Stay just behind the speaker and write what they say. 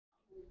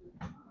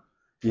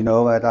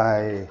That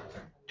I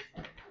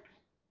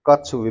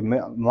got to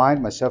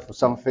remind myself of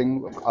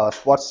something. I was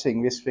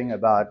watching this thing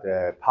about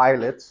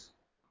pilots,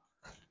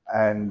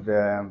 and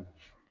um,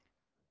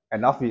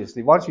 and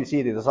obviously, once you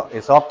see it,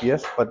 it's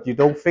obvious, but you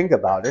don't think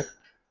about it.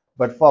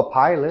 But for a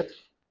pilot,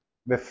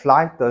 the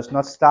flight does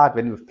not start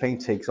when the plane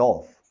takes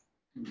off.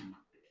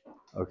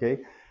 Okay,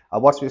 I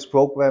watched this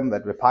program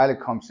that the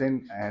pilot comes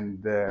in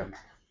and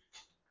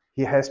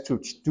he has to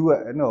do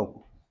a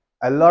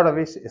lot of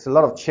this is a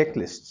lot of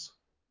checklists,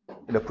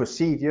 the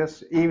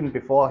procedures, even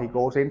before he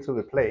goes into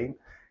the plane.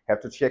 You have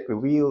to check the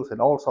wheels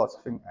and all sorts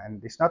of things,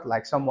 and it's not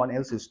like someone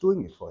else is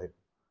doing it for him.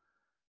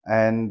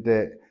 And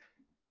it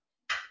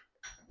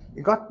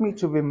got me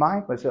to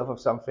remind myself of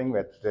something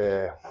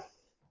that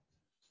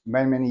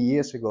many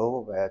years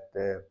ago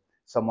that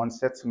someone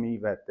said to me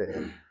that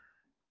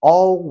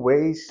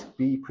always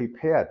be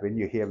prepared when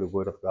you hear the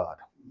word of God.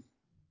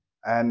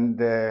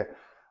 And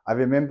I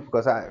remember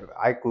because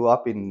I grew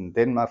up in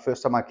Denmark.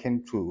 First time I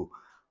came to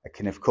a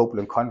Kenneth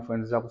Copeland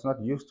conference, I was not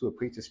used to a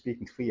preacher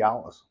speaking 3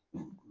 hours.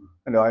 You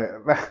know,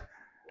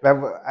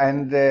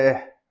 and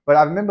but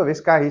I remember this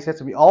guy. He said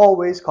to me,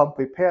 "Always come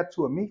prepared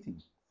to a meeting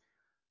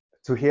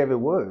to hear the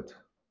word."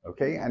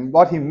 Okay, and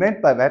what he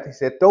meant by that, he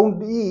said,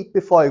 "Don't eat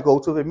before you go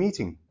to the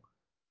meeting.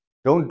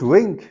 Don't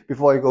drink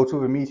before you go to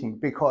the meeting,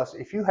 because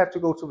if you have to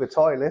go to the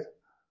toilet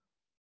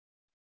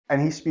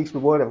and he speaks the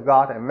word of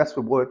God, and that's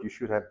the word you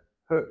should have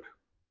heard,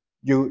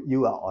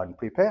 you are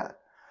unprepared."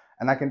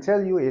 And I can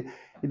tell you,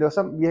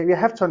 you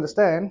have to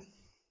understand,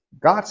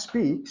 God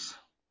speaks,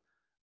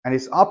 and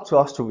it's up to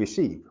us to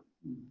receive.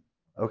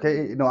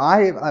 Okay, there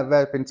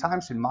have been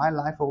times in my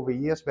life over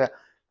years where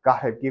God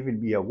had given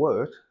me a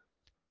word.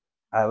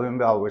 I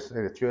remember I was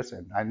at a church,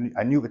 and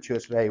I knew the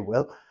church very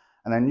well,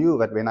 and I knew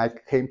that when I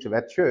came to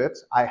that church,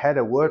 I had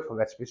a word for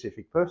that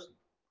specific person.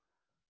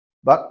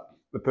 But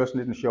the person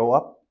didn't show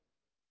up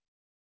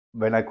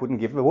when I couldn't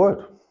give the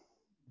word.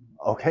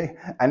 Okay,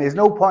 and there's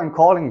no point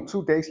calling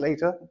 2 days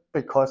later,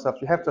 because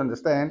you have to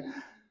understand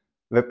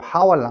the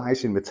power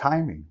lies in the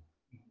timing.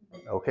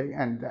 Okay,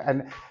 and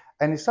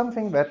it's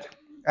something that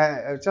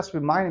just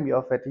reminded me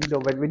of that.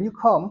 When you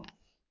come,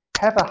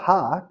 have a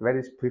heart that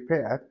is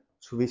prepared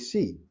to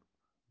receive.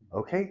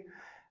 Okay,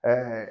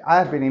 I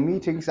have been in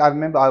meetings. I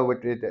remember I was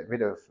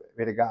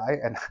with a guy,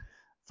 and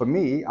for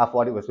me, I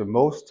thought it was the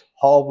most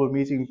horrible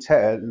meeting,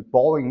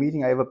 boring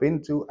meeting I ever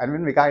been to. And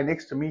then the guy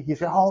next to me, he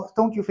said, "Oh,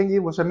 don't you think it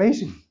was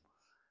amazing?"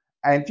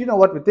 And you know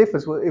what the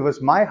difference was? It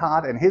was my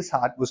heart and his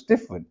heart was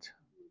different.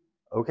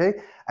 Okay,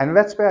 and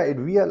that's where I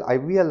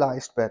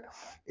realized that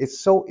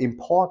it's so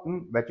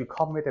important that you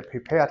come with a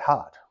prepared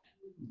heart.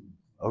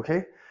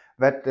 Okay,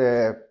 that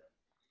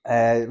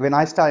when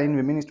I started in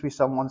the ministry,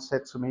 someone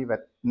said to me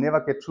that never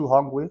get too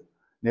hungry,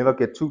 never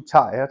get too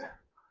tired,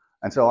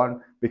 and so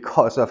on,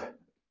 because of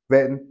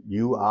when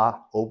you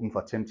are open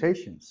for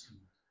temptations.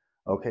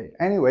 Okay,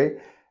 anyway,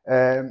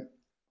 um,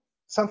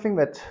 something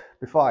that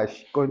before I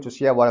go into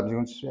share what I'm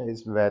going to say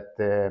is that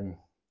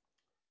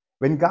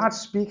when God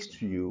speaks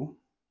to you,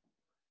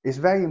 it's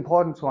very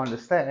important to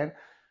understand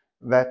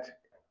that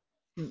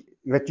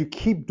you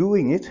keep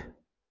doing it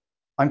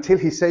until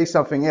He says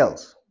something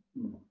else.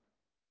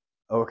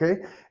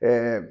 Okay,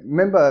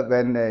 remember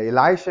when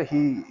Elisha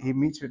he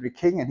meets with the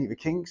king, and he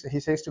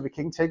says to the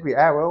king, "Take the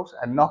arrows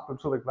and knock them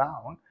to the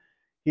ground."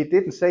 He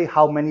didn't say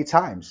how many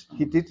times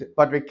he did,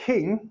 but the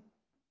king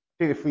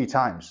did it 3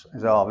 times.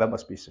 So that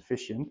must be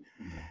sufficient.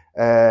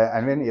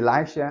 And then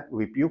Elisha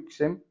rebukes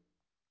him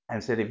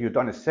and said, "If you'd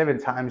done it 7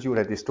 times, you would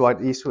have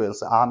destroyed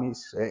Israel's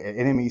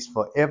enemies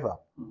forever."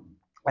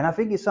 And I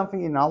think it's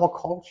something in our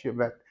culture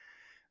that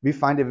we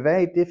find it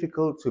very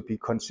difficult to be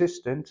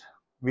consistent.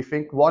 We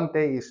think one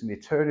day is an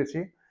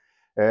eternity.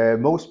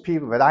 Most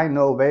people that I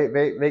know,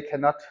 they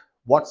cannot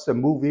watch a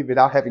movie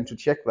without having to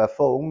check their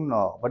phone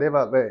or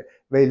whatever.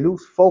 They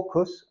lose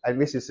focus, and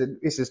this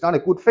is not a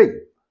good thing.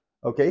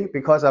 Okay,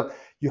 because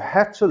you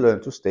have to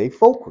learn to stay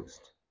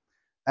focused.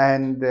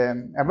 And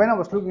when I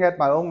was looking at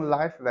my own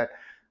life, that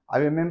I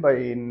remember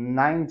in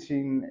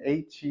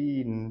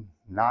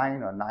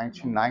 1989 or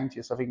 1990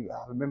 or something,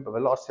 I remember the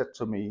Lord said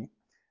to me,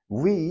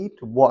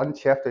 "Read one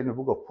chapter in the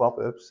book of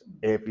Proverbs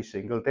every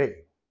single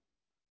day."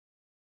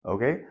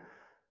 Okay,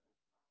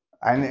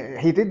 and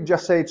He didn't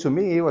just say it to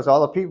me; it was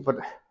other people.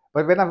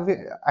 But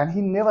and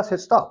He never said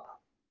stop,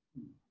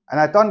 and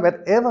I've done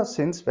that ever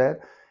since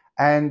that.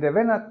 And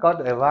when I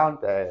got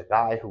around a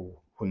guy who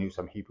knew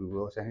some Hebrew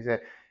words, and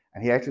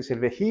he actually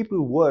said the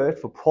Hebrew word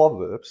for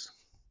Proverbs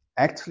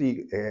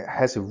actually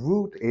has a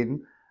root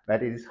in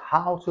that it is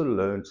how to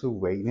learn to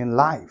reign in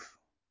life.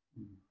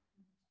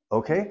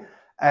 Okay,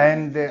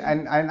 and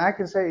I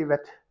can say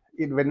that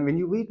when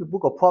you read the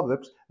book of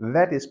Proverbs,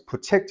 that is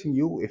protecting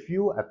you if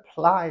you are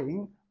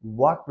applying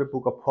what the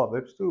book of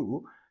Proverbs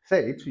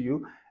say to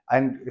you,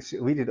 and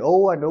read it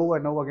over and over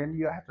and over again.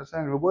 You have to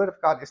understand the word of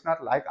God is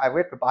not like I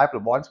read the Bible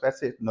once,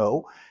 that's it.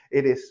 No,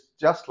 it is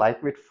just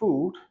like with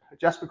food.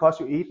 Just because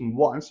you eat it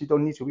once, you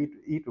don't need to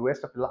eat the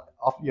rest of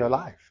your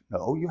life.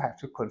 No, you have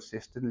to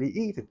consistently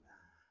eat it.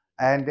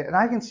 And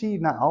I can see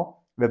now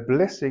the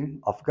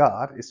blessing of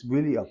God is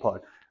really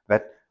upon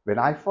that. When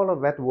I follow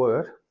that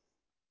word,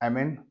 I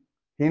mean,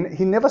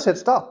 he never said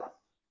stop.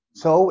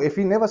 So if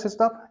he never said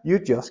stop, you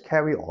just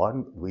carry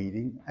on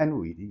reading and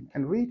reading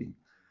and reading.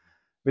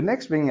 The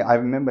next thing I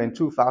remember in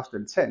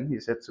 2010, he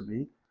said to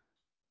me,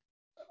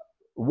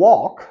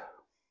 walk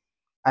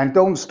and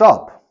don't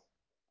stop.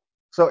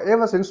 So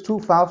ever since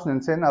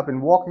 2010, I've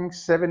been walking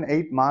 7,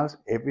 8 miles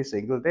every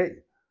single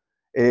day.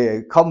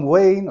 Come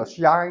rain or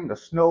shine or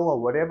snow or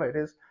whatever it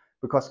is,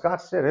 because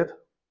God said it,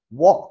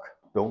 walk,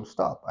 don't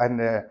stop.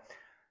 And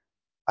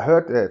I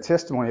heard a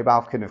testimony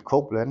about Kenneth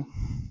Copeland.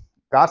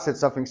 God said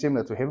something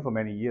similar to him for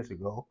many years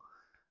ago,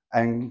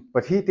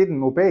 but he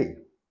didn't obey.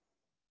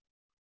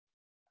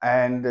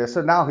 And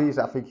so now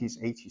I think he's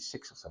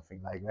 86 or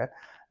something like that.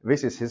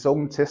 This is his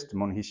own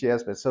testimony he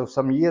shares. But so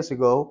some years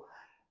ago,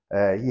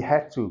 he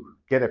had to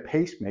get a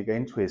pacemaker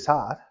into his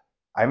heart.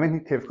 I mean,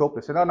 Kenneth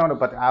Copeland said, no,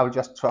 but I'll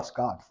just trust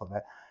God for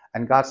that.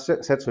 And God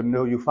said to him,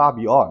 no, you're far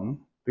beyond,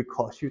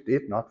 because you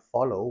did not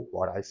follow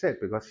what I said.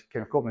 Because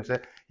Kenneth Copeland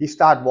said he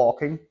started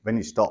walking when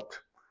he stopped.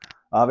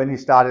 When he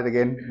started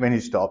again, when he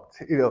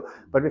stopped.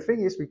 But the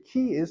thing is, the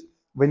key is,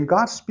 when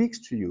God speaks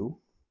to you,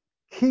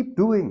 keep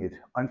doing it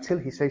until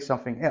he says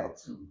something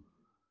else.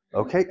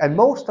 Okay? And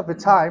most of the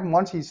time,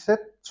 once he said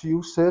to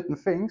you certain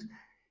things,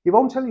 he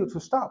won't tell you to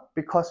stop,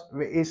 because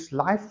there is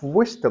life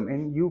wisdom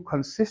in you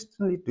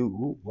consistently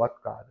do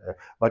what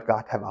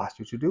God have asked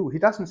you to do. He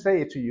doesn't say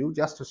it to you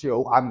just to say,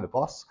 oh, I'm the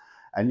boss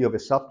and you're the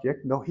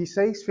subject. No, he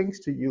says things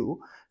to you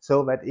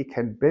so that it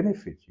can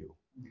benefit you.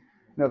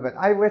 But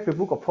I read the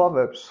book of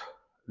Proverbs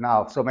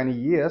now so many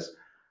years,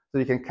 so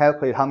you can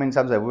calculate how many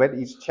times I read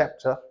each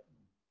chapter.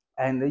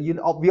 And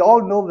we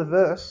all know the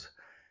verse,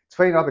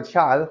 train up a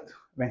child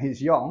when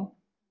he's young,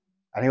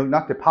 and he will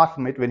not depart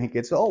from it when he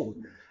gets old.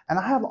 And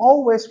I have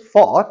always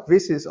thought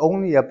this is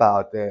only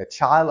about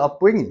child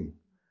upbringing.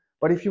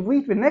 But if you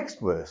read the next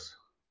verse,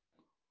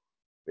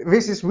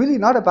 this is really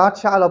not about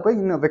child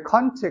upbringing. The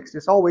context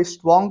is always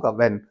stronger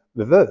than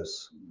the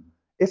verse.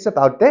 It's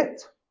about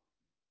death.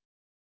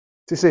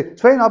 To say,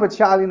 train up a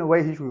child in the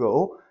way he should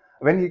go.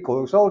 When he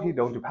grows old, he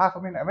don't depart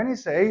from it. And when he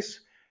says,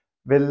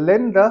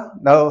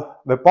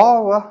 the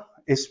borrower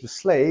is the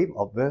slave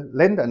of the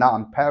lender. Now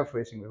I'm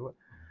paraphrasing the word.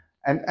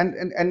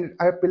 And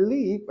I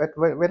believe that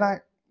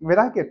when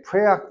I get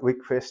prayer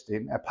requests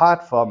in,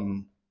 apart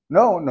from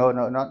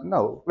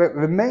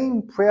the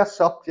main prayer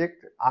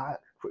subject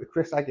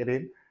request I get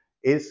in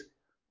is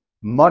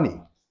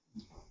money.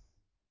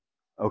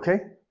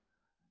 Okay,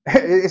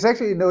 it's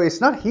actually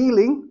it's not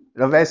healing.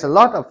 There's a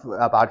lot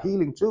about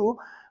healing too,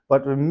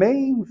 but the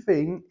main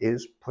thing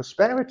is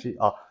prosperity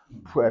or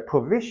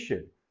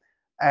provision.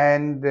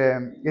 And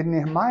in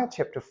Nehemiah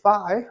chapter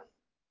 5,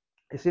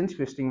 it's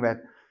interesting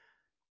that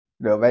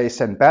there is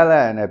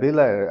Sanballat and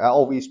Abila,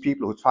 all these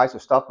people who try to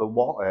stop the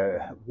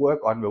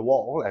work on the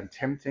wall and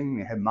tempting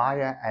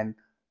Nehemiah, and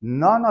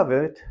none of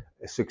it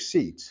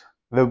succeeds.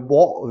 The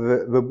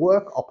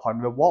work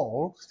upon the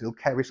wall still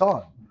carries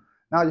on.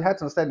 Now you have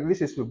to understand,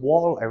 this is the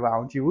wall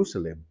around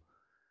Jerusalem.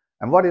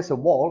 And what is a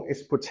wall?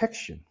 It's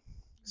protection.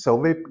 So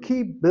we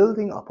keep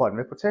building upon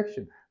the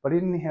protection. But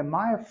in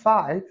Nehemiah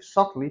 5,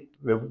 suddenly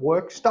the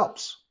work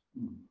stops.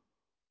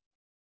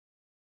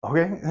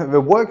 Okay,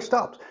 the work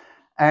stops.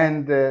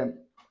 And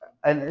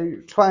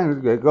try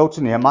and go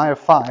to Nehemiah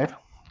 5.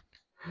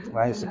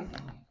 Where is it?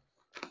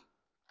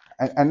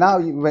 And now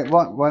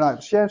when I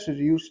share to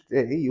you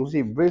today, you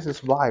see this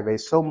is why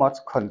there's so much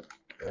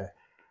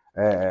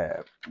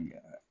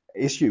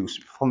issues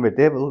from the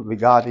devil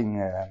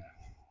regarding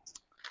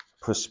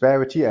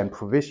prosperity and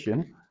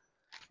provision.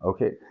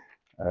 Okay,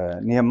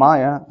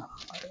 Nehemiah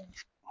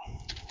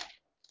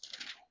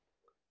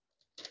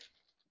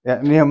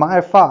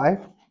 5,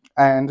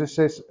 and it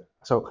says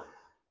so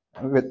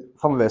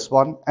from verse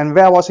 1. And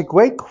there was a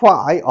great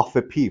cry of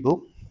the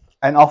people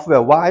and of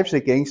their wives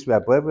against their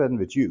brethren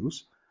the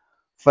Jews,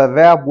 for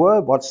their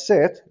word was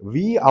said,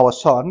 we, our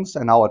sons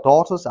and our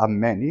daughters are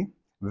many,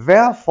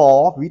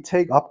 therefore we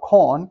take up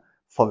corn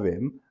for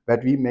them,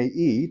 that we may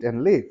eat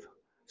and live.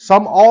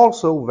 Some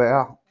also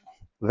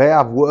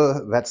there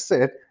were that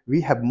said, we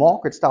have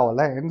mortgaged our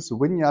lands,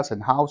 vineyards,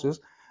 and houses,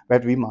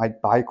 that we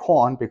might buy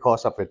corn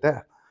because of the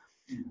debt.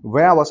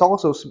 There was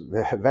also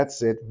that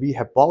said, we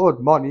have borrowed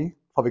money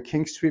for the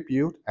king's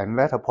tribute, and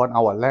that upon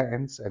our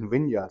lands and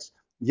vineyards.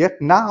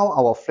 Yet now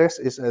our flesh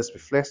is as the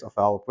flesh of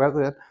our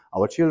brethren,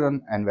 our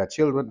children and their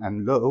children,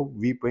 and lo,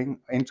 we bring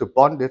into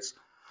bondage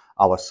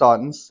our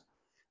sons,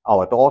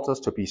 our daughters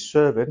to be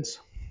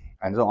servants,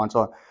 and so on and so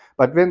on.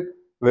 But then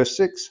verse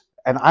 6,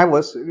 and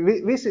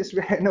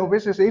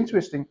this is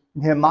interesting.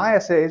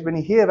 Nehemiah says, when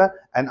he hear that,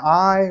 and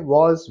I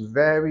was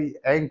very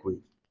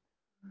angry.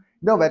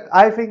 No, but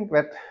I think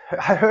that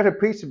I heard a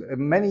preacher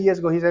many years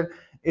ago. He said,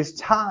 it's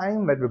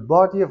time that the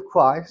body of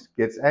Christ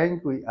gets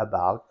angry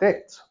about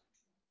death.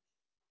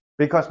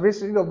 Because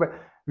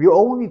we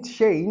only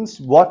change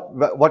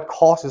what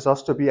causes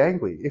us to be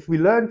angry. If we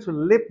learn to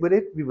live with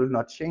it, we will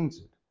not change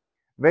it.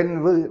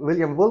 When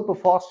William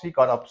Wilberforce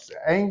got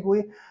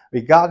angry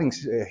regarding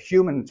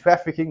human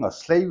trafficking or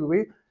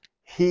slavery,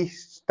 he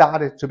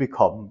started to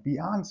become the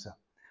answer.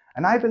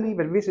 And I believe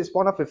that this is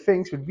one of the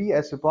things that we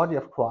as a body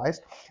of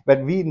Christ,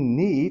 that we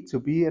need to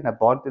be an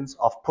abundance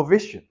of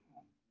provision.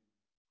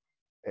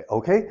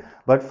 Okay?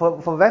 But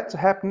for that to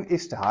happen, it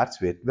starts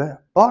with the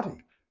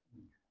body.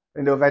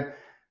 You know, that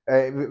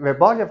the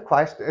body of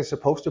Christ is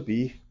supposed to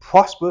be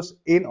prosperous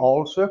in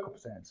all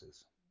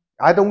circumstances.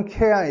 I don't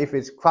care if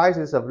it's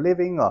crisis of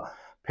living or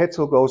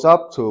petrol goes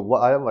up to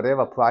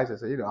whatever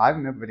prices. You know, I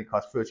remember when it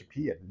cost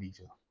 30p at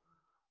liter.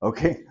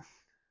 Okay,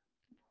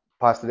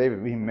 Pastor David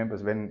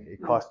remembers when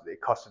it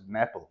costed an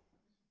apple.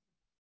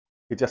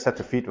 He just had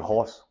to feed the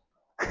horse.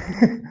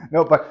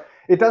 No, but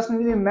it doesn't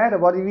really matter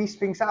what these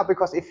things are,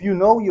 because if you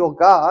know your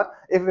God,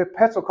 if the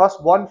petrol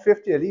costs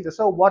 150 a liter,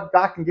 so what,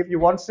 God can give you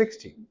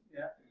 160.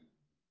 Yeah.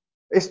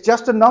 It's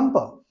just a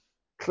number.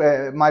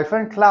 My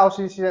friend Klaus,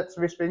 he said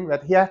this thing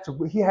that he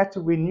had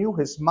to renew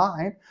his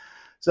mind,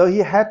 so he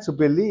had to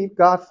believe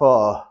God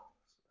for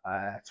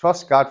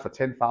trust God for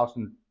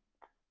 10,000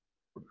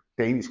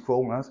 Danish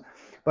kroners,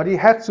 but he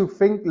had to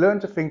learn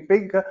to think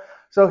bigger.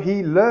 So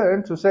he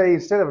learned to say,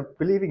 instead of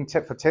believing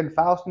for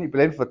 10,000, he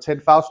believed for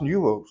 10,000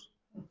 euros.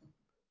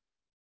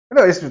 You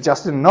know, it's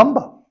just a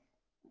number.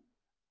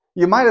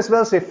 You might as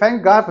well say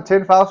thank God for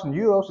 10,000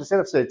 euros instead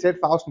of say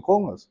 10,000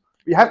 kroners.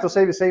 We have to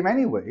say the same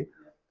anyway.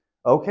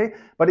 Okay,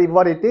 but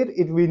what it did,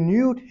 it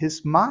renewed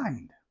his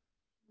mind.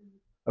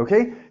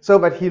 Okay, so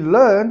that he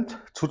learned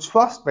to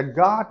trust that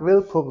God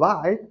will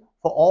provide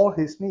for all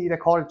his need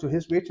according to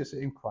his riches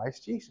in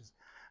Christ Jesus.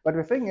 But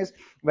the thing is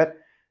that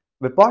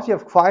the body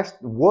of Christ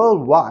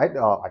worldwide,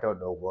 or I don't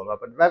know worldwide,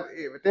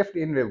 but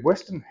definitely in the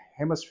Western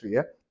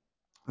Hemisphere,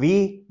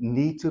 we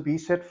need to be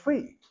set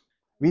free.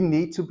 We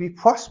need to be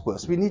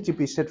prosperous. We need to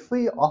be set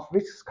free of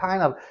this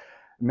kind of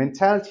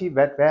mentality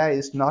that there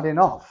is not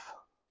enough.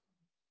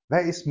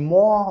 There is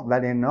more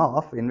than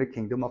enough in the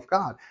kingdom of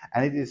God,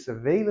 and it is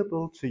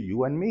available to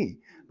you and me.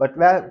 But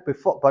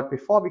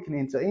before we can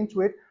enter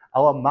into it,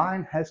 our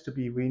mind has to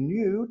be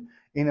renewed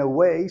in a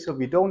way so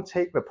we don't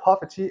take the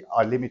poverty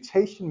or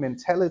limitation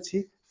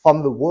mentality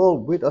from the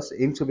world with us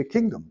into the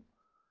kingdom.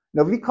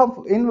 Now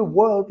in the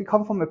world, we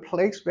come from a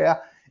place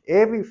where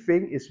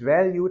everything is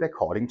valued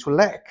according to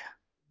lack.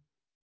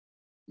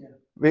 Yeah.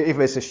 If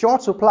there's a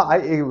short supply,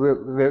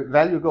 the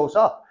value goes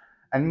up.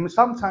 And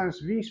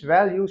sometimes these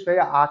values, they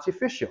are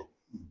artificial.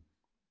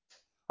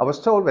 I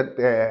was told that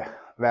there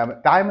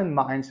are diamond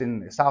mines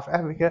in South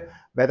Africa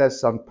that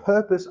on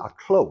purpose are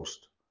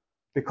closed,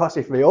 because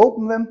if they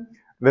open them,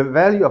 the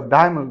value of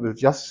diamond will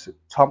just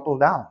tumble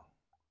down.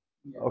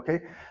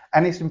 Okay,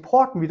 and it's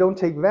important we don't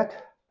take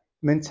that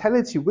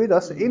mentality with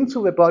us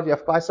into the body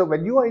of Christ. So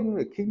when you are in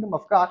the kingdom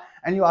of God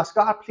and you ask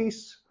God,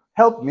 please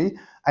help me,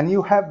 and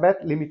you have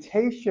that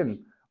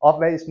limitation of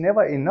there is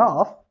never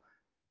enough,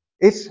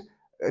 it's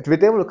the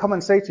devil will come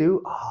and say to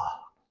you,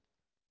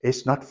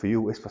 it's not for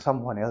you, it's for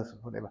someone else, or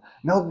whatever.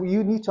 No,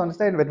 you need to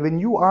understand that when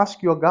you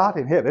ask your God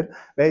in heaven,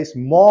 there is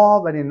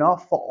more than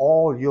enough for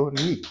all your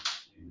needs.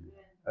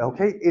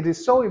 Okay, it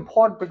is so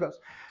important because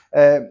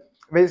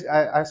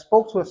I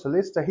spoke to a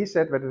solicitor. He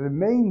said that the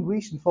main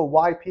reason for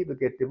why people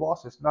get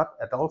divorced is not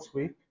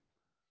adultery,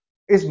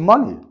 it's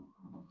money.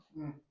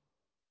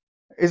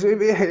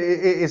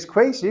 It's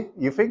crazy.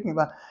 You're thinking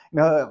about,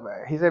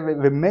 he said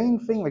the main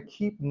thing that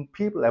keeps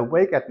people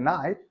awake at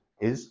night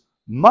is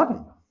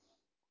money.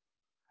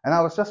 And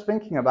I was just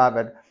thinking about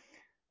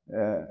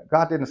that.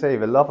 God didn't say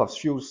the love of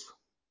shoes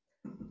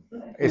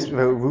is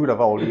the root of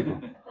all evil.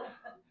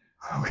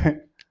 Okay,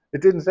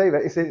 it didn't say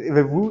that. It said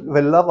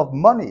the love of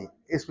money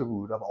is the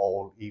root of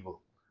all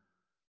evil.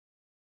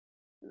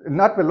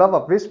 Not the love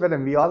of this, but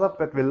the other,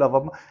 but the love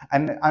of.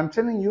 And I'm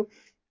telling you,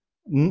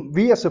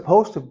 we are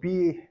supposed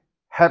to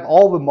have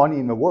all the money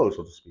in the world,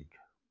 so to speak.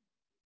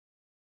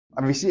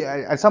 And we see,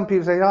 and some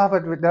people say, "Oh,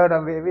 but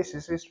no, this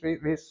is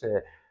this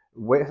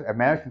West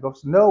American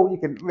goes." No, you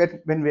can.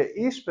 When the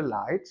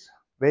Israelites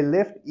they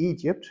left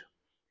Egypt,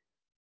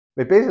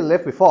 they basically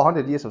left with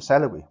 400 years of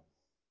salary.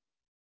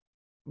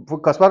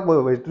 Because what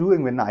were they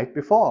doing the night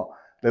before?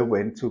 They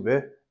went to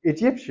the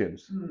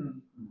Egyptians.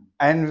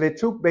 And they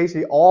took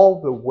basically all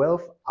the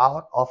wealth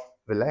out of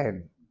the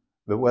land,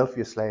 the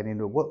wealthiest land in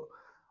the world.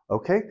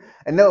 Okay?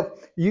 And now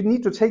you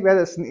need to take that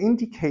as an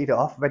indicator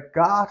of that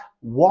God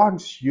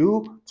wants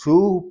you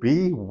to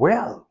be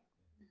well.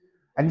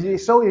 And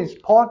it's so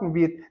important,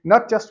 be it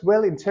not just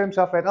well in terms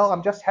of that,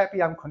 I'm just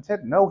happy, I'm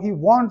content. No, he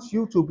wants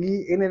you to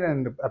be in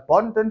an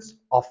abundance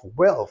of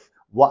wealth.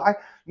 Why?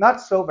 Not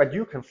so that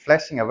you can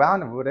flashing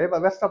around or whatever.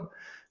 That's not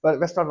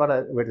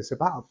what it's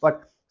about.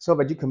 But so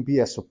that you can be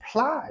a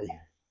supply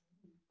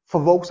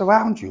for those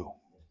around you.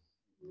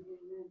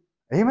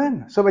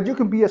 Amen. So that you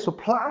can be a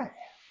supply.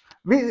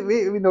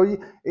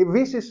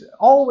 This has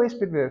always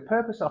been the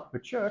purpose of the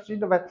church.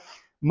 That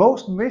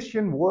most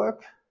mission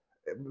work,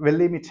 the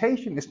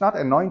limitation is not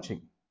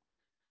anointing.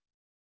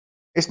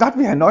 It's not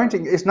the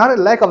anointing. It's not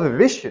a lack of a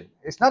vision.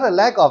 It's not a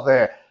lack of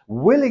a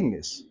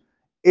willingness.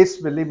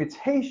 It's the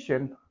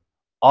limitation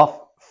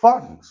of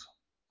funds.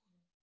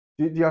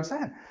 Do you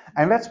understand?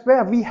 And that's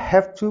where we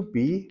have to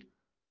be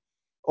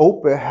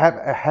open,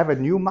 have a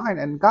new mind.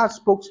 And God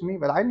spoke to me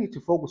that I need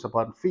to focus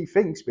upon three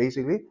things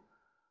basically: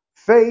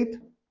 faith,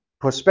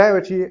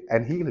 prosperity,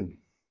 and healing.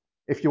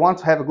 If you want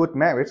to have a good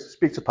marriage,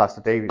 speak to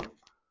Pastor David.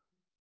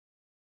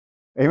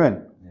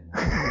 Amen.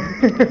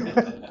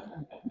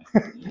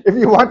 If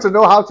you want to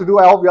know how to do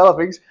all the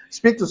other things,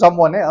 speak to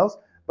someone else.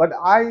 But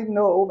I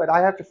know that I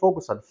have to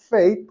focus on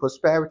faith,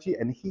 prosperity,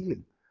 and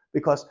healing,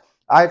 because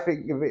I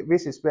think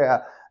this is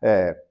where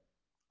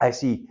I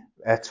see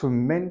a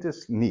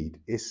tremendous need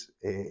is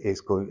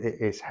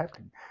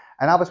happening.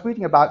 And I was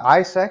reading about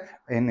Isaac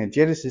in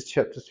Genesis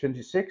chapter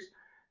 26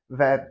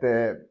 that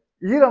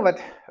you know that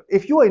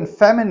if you are in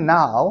famine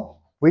now,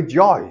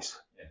 rejoice.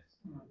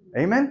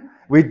 Amen.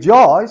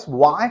 Rejoice.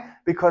 Why?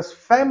 Because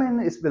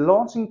famine is the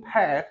launching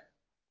pad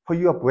for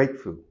your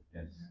breakthrough.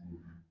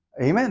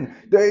 Amen.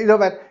 You know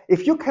that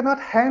if you cannot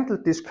handle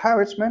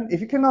discouragement,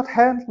 if you cannot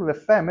handle the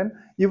famine,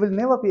 you will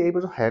never be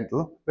able to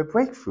handle the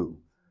breakthrough.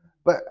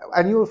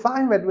 And you will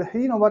find that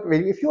you know what,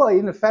 if you are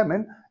in a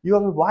famine, you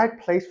are the right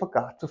place for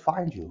God to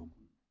find you.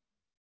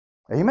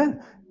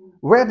 Amen.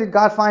 Where did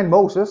God find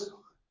Moses?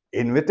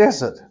 In the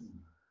desert.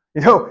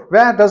 You know,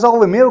 where does all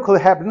the miracle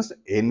happens?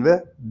 In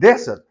the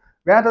desert.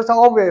 Where does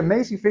all the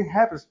amazing thing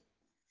happens?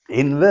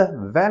 In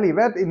the valley.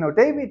 Where, you know,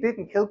 David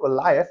didn't kill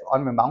Goliath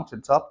on the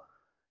mountaintop.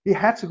 He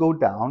had to go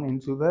down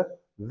into the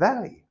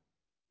valley.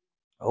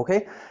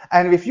 Okay?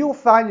 And if you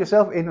find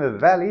yourself in the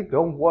valley,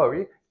 don't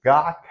worry,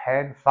 God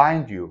can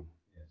find you.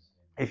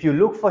 If you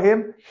look for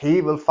him,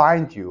 he will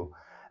find you.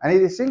 And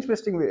it is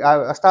interesting,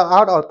 I started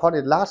out upon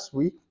it last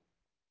week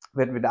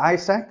with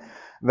Isaac,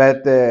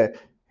 that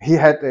he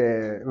had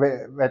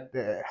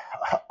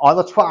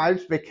other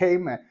tribes, they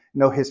came, you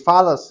know, his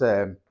father's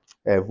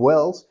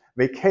wells,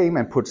 they came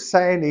and put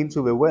sand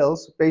into the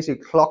wells,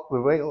 basically clogged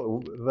the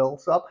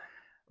wells up.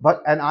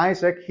 And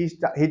Isaac,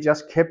 he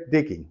just kept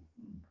digging.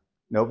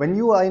 No, when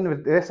you are in the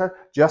desert,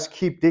 just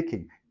keep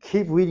digging.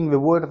 Keep reading the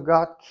Word of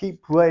God.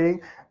 Keep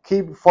praying.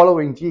 Keep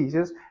following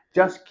Jesus.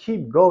 Just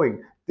keep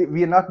going.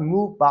 We are not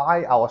moved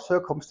by our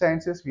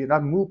circumstances. We are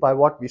not moved by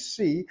what we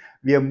see.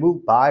 We are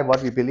moved by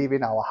what we believe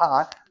in our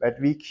heart, that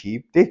we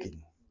keep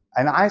digging.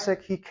 And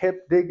Isaac, he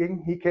kept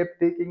digging. He kept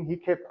digging. He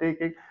kept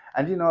digging.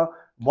 And you know,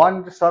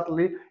 one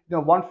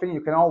thing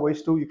you can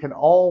always do, you can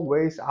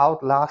always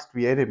outlast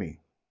the enemy.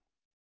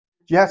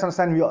 You have to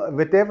understand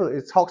the devil,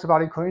 it talks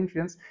about in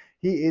Corinthians,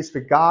 he is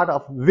the God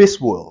of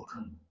this world.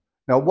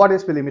 Now, what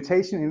is the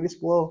limitation in this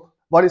world?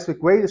 What is the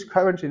greatest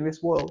currency in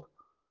this world?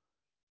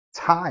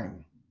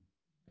 Time.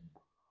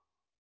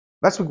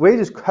 That's the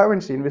greatest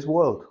currency in this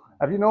world.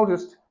 Have you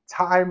noticed?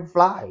 Time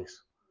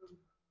flies.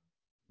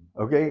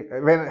 Okay?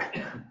 When,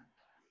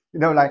 you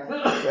know, like,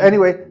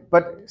 anyway,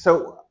 but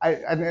so,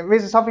 and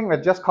this is something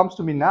that just comes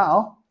to me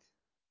now.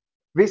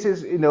 This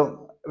is, you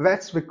know,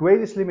 that's the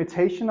greatest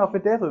limitation of the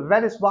devil.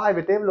 That is why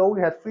the devil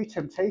only had three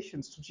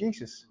temptations to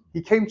Jesus.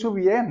 He came to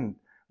the end.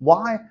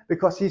 Why?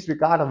 Because he's the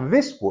God of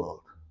this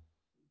world.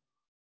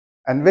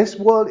 And this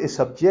world is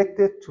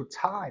subjected to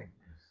time.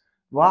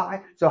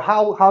 Why? So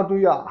how do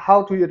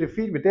you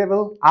defeat the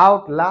devil?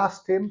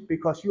 Outlast him,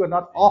 because you are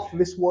not of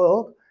this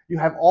world. You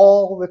have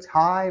all the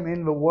time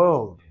in the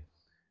world.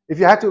 If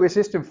you had to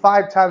resist him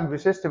 5 times,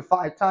 resist him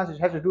 5 times. If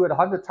you have to do it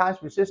 100 times,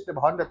 resist him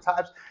 100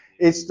 times.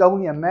 It's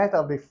only a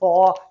matter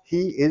before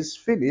he is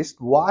finished.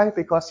 Why?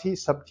 Because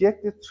he's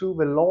subjected to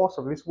the laws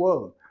of this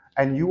world,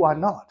 and you are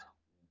not.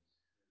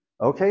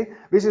 Okay?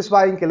 This is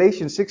why in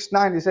Galatians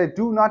 6:9 it said,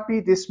 "Do not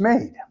be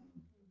dismayed.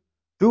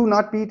 Do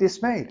not be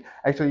dismayed."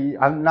 Actually,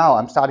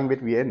 I'm starting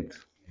with the end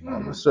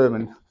of the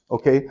sermon.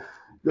 Okay?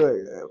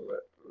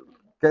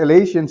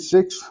 Galatians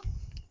 6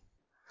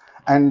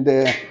 and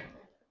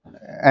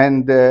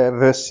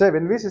verse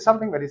 7. This is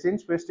something that is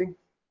interesting.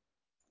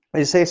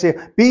 It says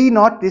here, "Be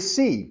not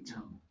deceived.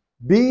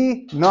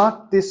 Be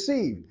not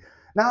deceived."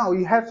 Now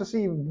you have to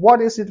see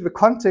what is it the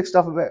context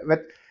of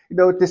that. You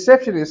know,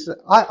 deception is.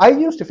 I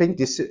used to think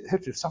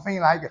deception is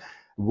something like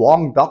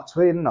wrong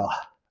doctrine, or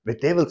the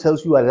devil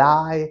tells you a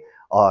lie,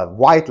 or a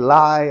white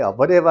lie, or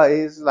whatever it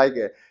is like.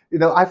 You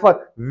know, I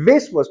thought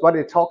this was what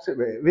it talks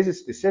about. This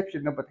is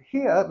deception. But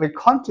here, the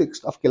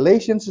context of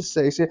Galatians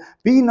says,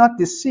 "Be not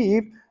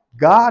deceived.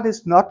 God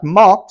is not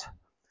mocked.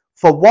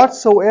 For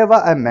whatsoever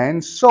a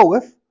man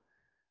soweth,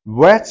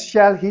 that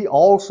shall he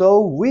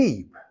also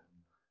reap."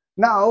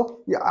 Now,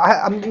 you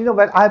know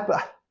that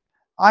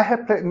I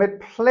have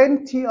met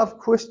plenty of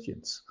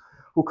Christians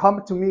who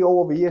come to me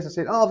over the years and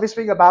say, "Oh, this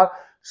thing about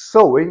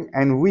sowing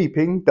and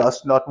reaping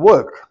does not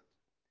work."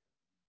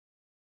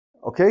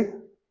 Okay?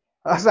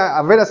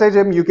 When I say to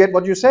them, "You get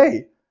what you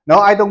say." "No,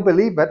 I don't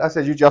believe that." I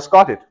said, "You just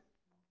got it."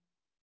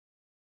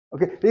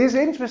 Okay, it is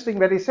interesting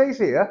that he says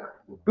here,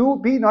 "Do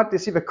be not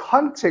deceived." The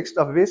context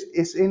of this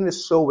is in the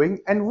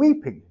sowing and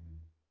reaping.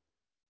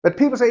 But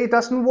people say it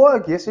doesn't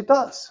work. Yes, it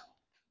does.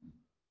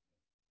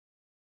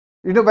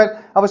 You know, but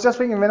I was just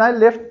thinking when I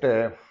left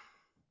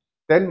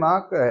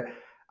Denmark,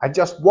 I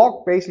just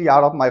walked basically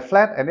out of my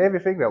flat and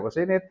everything that was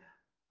in it.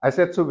 I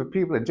said to the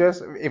people, and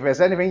just if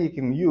there's anything you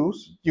can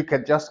use, you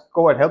can just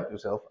go and help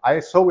yourself. I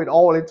sow it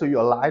all into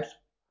your lives.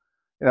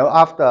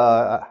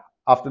 After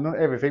afternoon,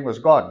 everything was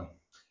gone.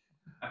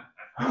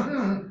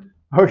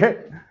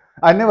 Okay,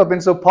 I've never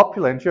been so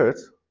popular in church.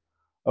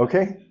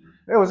 Okay,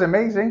 it was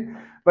amazing.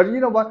 But you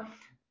know what?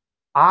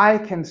 I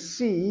can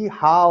see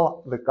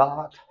how the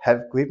God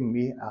have given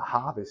me a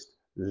harvest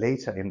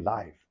later in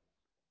life.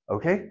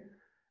 Okay,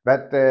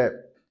 but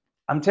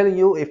I'm telling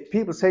you, if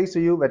people say to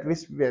you that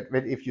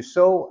if you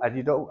sow and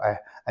you don't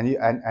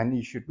and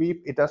you should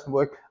reap, it doesn't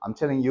work. I'm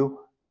telling you,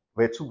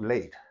 we're too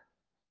late.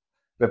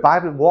 The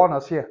Bible warns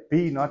us here: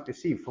 be not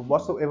deceived. For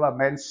whatsoever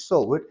man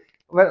soweth,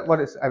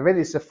 when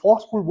it's a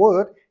forceful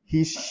word,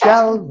 he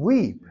shall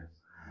reap.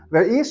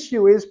 The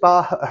issue is,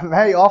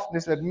 very often,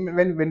 is that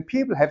when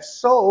people have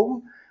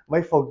sown,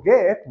 they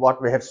forget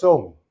what they have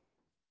sown.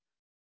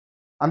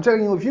 I'm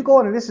telling you, if you go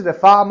and visit a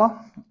farmer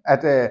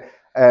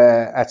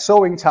at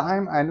sowing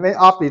time, and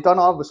after he's done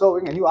all the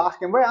sowing, and you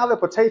ask him, where are the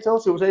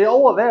potatoes? He will say,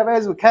 over there,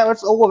 where's the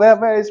carrots? Over there,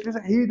 where is this?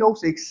 He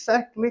knows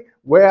exactly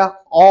where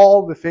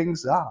all the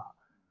things are.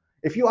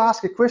 If you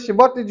ask a Christian,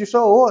 what did you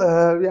sow?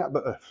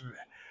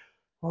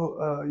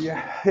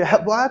 Yeah,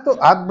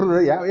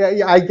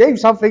 I gave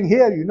something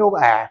here,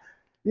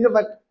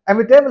 but and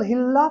the devil, he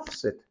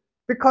loves it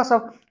because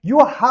of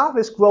your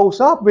harvest grows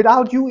up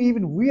without you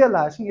even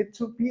realizing it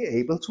to be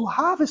able to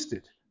harvest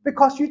it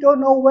because you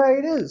don't know where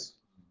it is.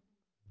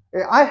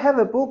 I have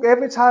a book.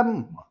 Every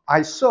time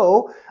I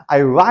sow,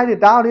 I write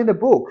it down in a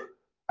book.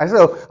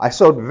 I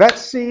sowed that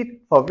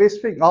seed for this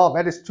thing. Oh,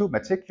 that is too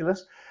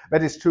meticulous.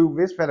 That is too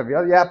this, that, and the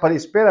other. Yeah, but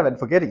it's better than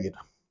forgetting it.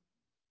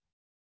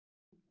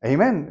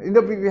 Amen.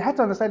 We have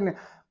to understand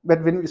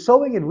that when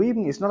sowing and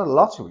reaping is not a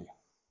lottery.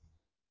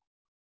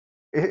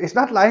 It's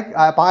not like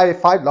I buy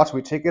 5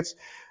 lottery tickets.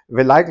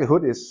 The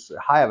likelihood is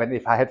higher than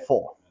if I had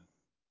 4.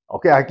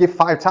 Okay, I give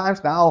 5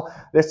 times now.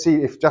 Let's see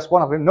if just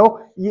one of them.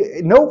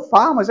 No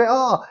farmer say,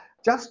 oh,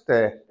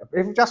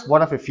 if just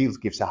one of the fields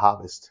gives a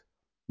harvest.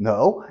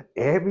 No,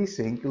 every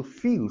single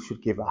field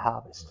should give a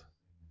harvest.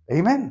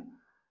 Amen.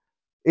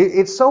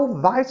 It's so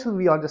vital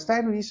we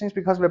understand these things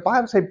because the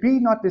Bible says, be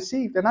not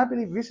deceived. And I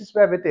believe this is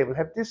where the devil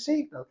have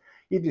deceived us.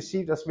 He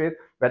deceived us with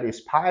that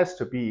it's pious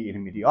to be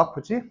in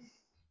mediocrity.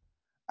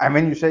 And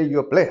when you say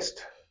you're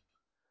blessed,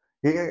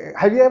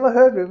 have you ever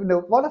heard,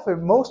 one of the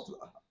most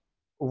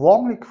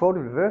wrongly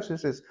quoted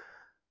verses is,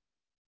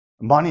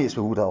 money is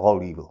the root of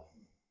all evil.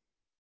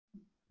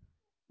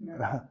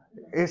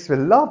 It's the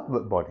love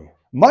of money.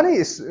 Money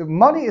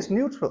is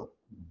neutral.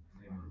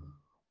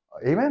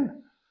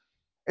 Amen.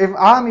 If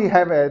army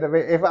have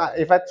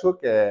if I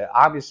took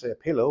army's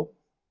pillow,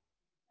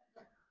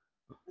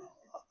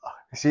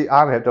 you see,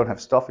 army don't have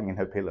stuffing in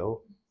her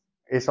pillow.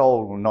 It's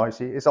all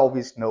noisy. It's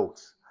always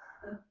notes.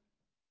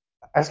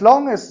 As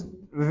long as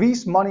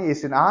this money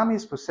is in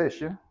army's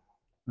possession,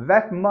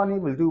 that money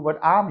will do what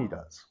army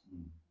does.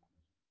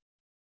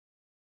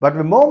 But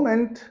the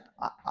moment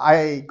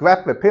I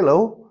grab the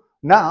pillow,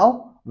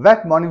 now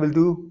that money will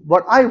do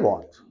what I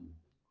want.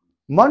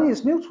 Money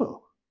is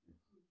neutral.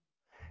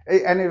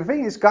 And the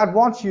thing is, God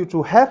wants you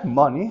to have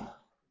money.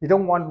 He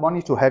don't want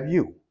money to have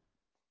you.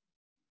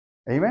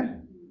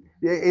 Amen?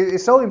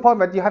 It's so important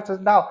that you have to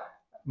now.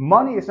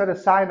 Money is not a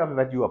sign of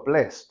that you are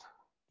blessed.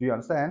 Do you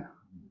understand?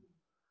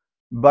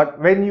 But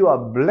when you are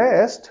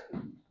blessed,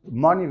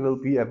 money will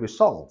be a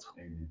result.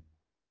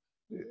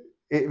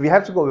 We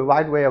have to go the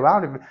right way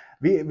around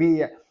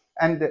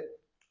it.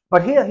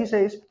 But here he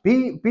says,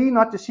 be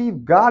not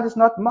deceived. God is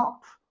not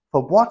mocked.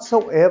 For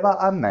whatsoever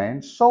a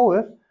man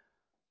soweth,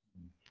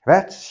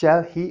 that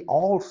shall he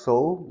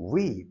also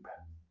reap.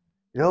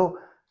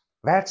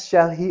 That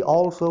shall he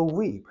also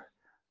reap.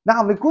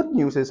 Now the good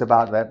news is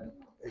about that.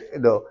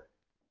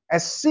 A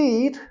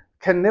seed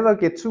can never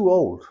get too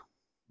old.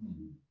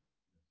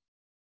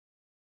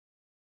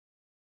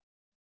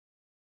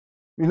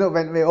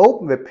 When we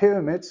open the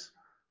pyramids,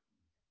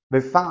 we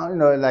found,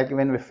 like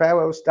when the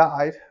pharaohs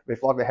died, they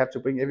thought they had to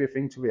bring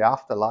everything to the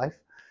afterlife.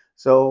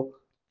 So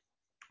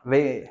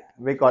they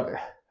got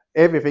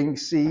everything,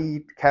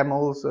 seed,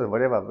 camels,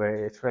 whatever,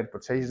 the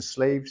transportation,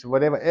 slaves,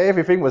 whatever,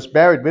 everything was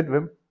buried with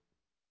them.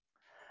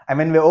 And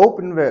when they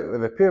opened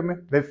the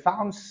pyramid, they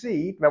found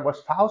seed that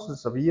was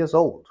thousands of years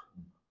old.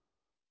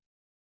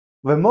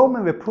 The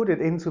moment we put it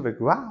into the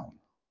ground,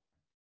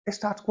 it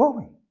starts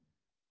growing.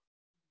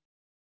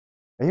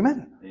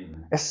 Amen.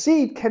 Amen. A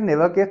seed can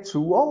never get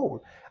too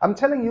old. I'm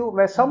telling you,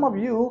 that some of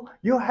you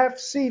have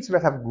seeds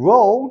that have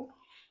grown,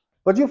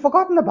 but you've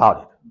forgotten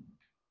about it.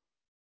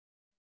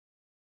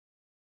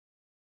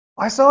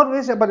 I saw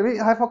this, but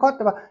I forgot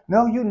about.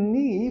 No, you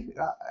need.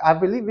 I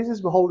believe this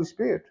is the Holy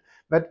Spirit,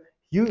 but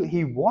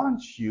He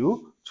wants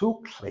you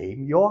to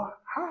claim your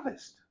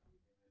harvest.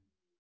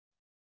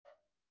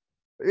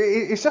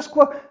 It's just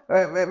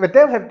the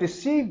devil have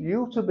deceived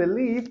you to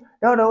believe.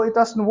 No, it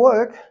doesn't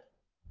work.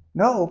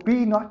 No,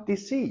 be not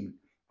deceived.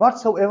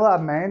 Whatsoever a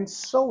man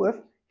soweth,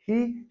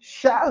 he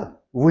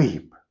shall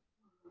reap.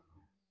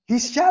 He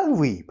shall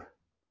reap.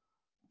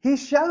 He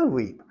shall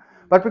reap.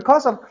 But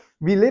because of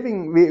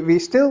we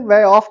still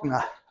very often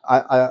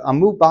are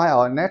moved by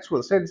our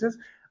natural senses.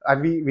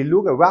 and we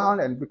look around,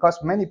 and because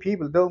many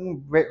people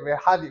don't,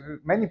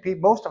 many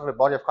people, most of the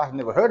body of Christ have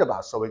never heard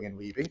about sowing and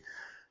reaping.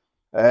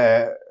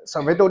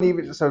 So we don't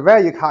even, so where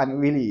you can't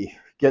really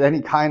get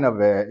any kind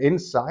of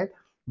insight,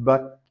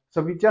 but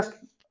so we just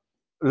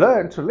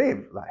learn to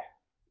live like.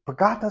 But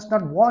God does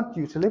not want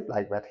you to live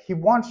like that. He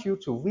wants you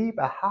to reap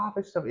a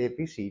harvest of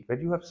every seed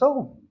that you have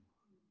sown.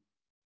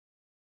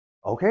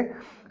 Okay,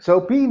 so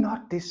be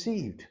not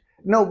deceived.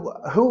 No,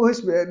 who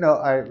is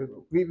no?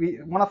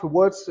 One of the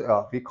words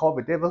we call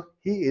the devil.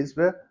 He is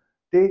the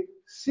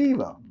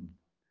deceiver.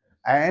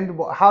 And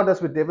how does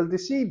the devil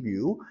deceive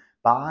you?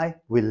 By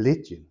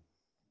religion.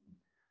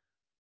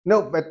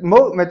 No, but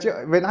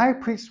when I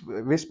preach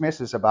this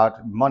message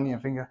about money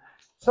and things,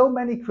 so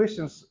many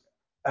Christians,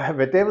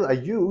 the devil are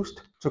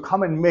used to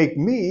come and make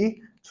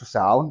me to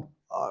sound,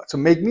 to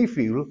make me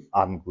feel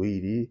I'm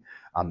greedy,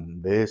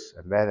 I'm this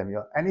and that,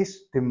 and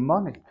it's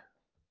demonic.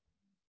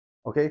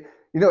 Okay,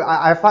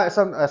 I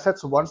said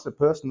to once the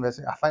person was,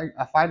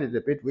 I find it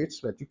a bit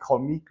rich that you call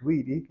me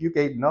greedy. You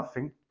gave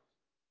nothing,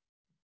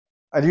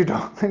 and you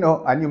don't,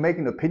 and you make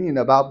an opinion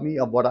about me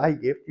of what I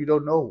give. You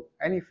don't know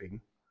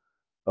anything.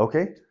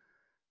 Okay,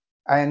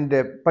 and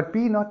but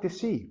be not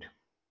deceived.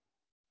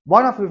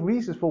 One of the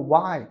reasons for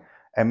why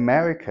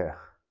America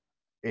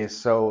is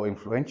so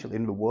influential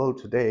in the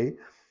world today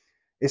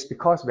is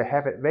because they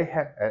have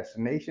as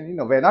a nation,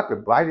 they're not the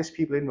brightest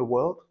people in the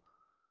world.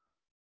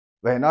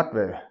 They're not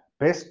the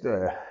best.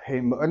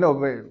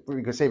 No,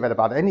 we can say that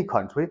about any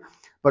country.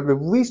 But the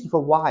reason for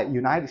why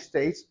United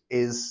States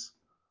is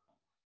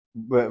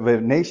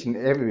the nation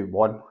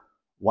everyone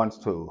wants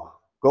to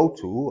go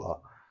to,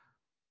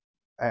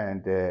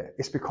 and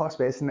it's because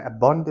there's an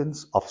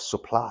abundance of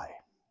supply.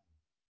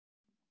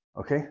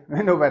 Okay,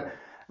 but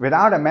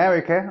without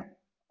America,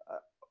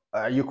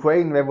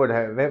 Ukraine, they would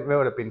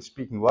have been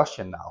speaking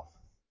Russian now.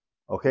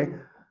 Okay,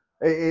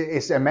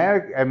 it's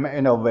America,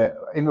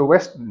 in the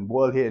Western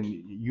world here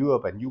in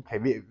Europe and UK,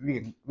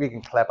 we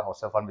can clap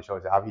ourselves on the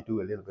shoulder. We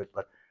do a little bit,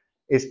 but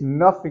it's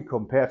nothing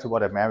compared to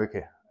what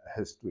America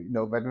has.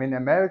 But when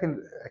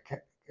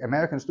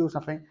Americans do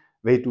something,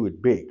 they do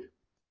it big.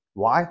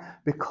 Why?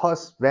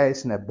 Because there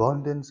is an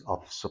abundance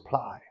of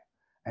supply.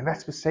 And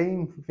that's the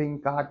same thing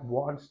God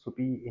wants to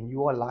be in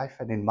your life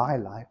and in my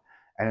life,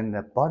 and an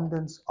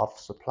abundance of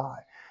supply.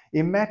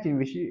 Imagine,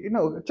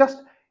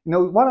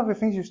 one of the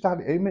things you start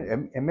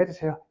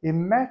meditate.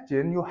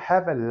 Imagine you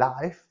have a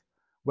life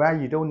where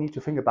you don't need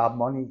to think about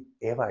money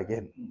ever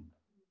again.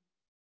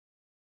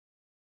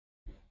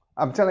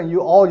 I'm telling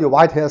you, all your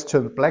white hairs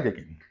turn black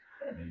again.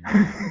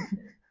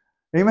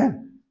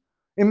 Amen.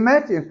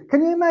 Imagine,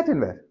 can you imagine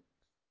that?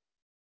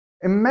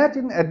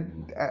 Imagine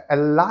a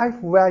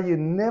life where you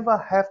never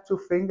have to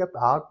think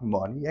about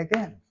money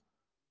again.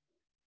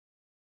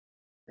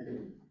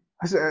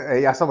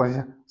 Yeah, someone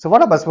said, so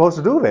what am I supposed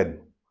to do then?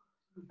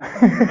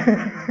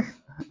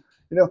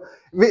 you know,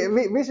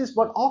 this is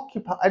what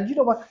occupy, and you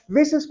know what?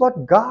 This is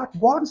what God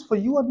wants for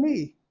you and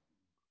me.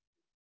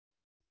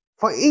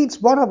 For each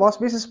one of us,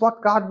 this is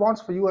what God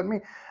wants for you and me.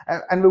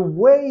 And the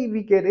way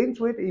we get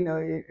into it,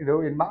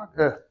 in Mark,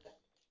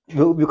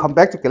 we'll come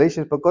back to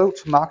Galatians, but go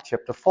to Mark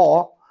chapter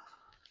 4.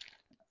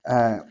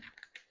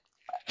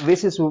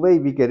 This is the way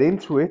we get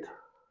into it.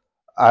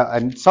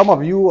 And some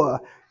of you,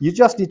 you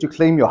just need to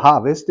claim your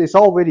harvest. It's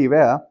already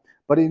there.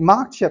 But in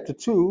Mark chapter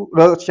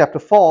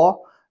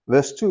 4,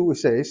 verse 2, it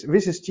says,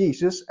 this is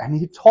Jesus, and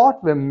he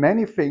taught them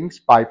many things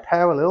by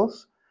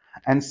parallels,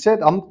 and said,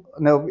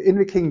 in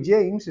the King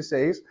James, it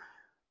says,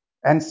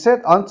 and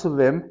said unto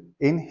them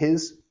in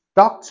his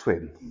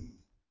doctrine.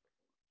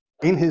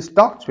 In his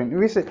doctrine.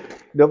 This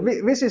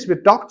is the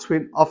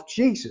doctrine of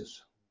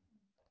Jesus.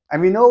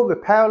 And we know the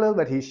parallel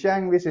that he's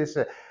sharing this is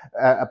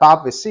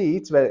about the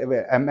seeds,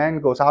 where a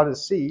man goes out of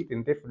seed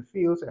in different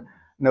fields.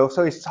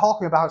 So he's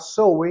talking about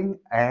sowing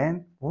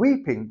and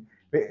reaping.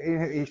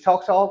 He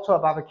talks also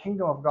about the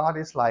kingdom of God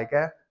is like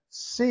a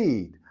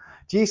seed.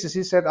 Jesus,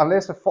 he said,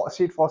 unless a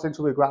seed falls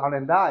into the ground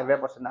and die,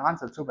 that was an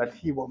answer to that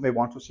he may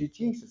want to see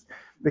Jesus.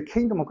 The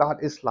kingdom of God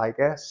is like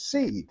a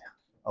seed.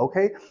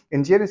 Okay?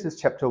 In Genesis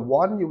chapter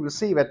 1, you will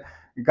see that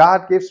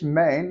God gives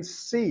man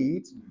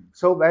seeds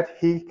so that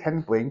he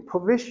can bring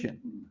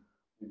provision.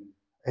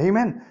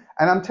 Amen.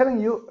 And I'm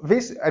telling you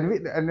this,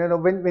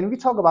 when we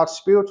talk about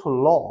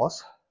spiritual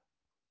laws,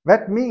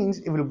 that means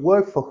it will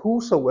work for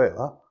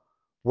whosoever,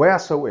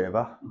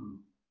 wheresoever.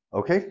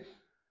 Okay?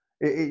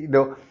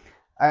 One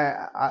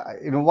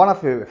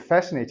of the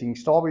fascinating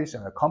stories,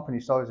 company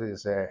stories,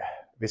 is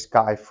this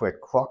guy Fred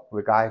Kroc,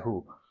 the guy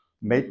who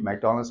made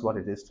McDonald's what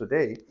it is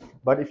today.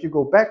 But if you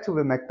go back to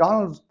the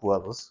McDonald's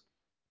brothers,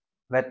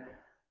 that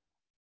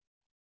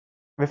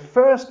the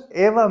first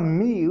ever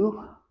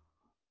meal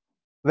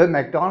that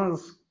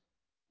McDonald's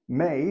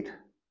made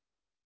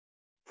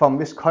from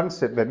this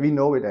concept that we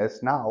know it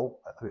as now,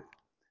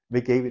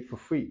 they gave it for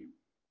free.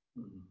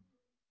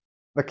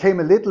 There came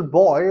a little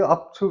boy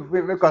up to,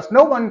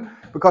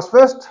 because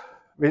first,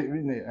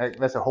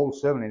 there's a whole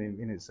sermon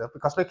in itself,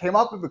 because they came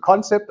up with the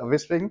concept of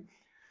this thing,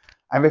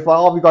 and they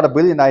thought, we got a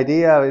brilliant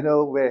idea,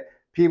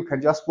 people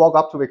can just walk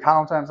up to the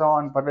counter and so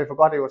on, but they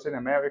forgot it was in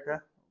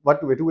America.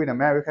 What do we do in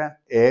America?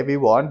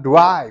 Everyone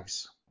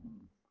drives.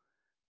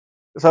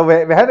 So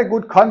they had a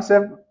good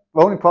concept.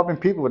 The only problem,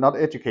 people were not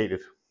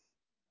educated.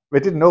 They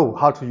didn't know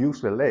how to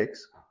use their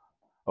legs.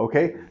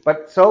 Okay,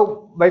 but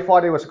so they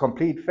thought it was a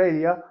complete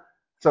failure.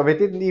 So they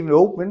didn't even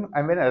open.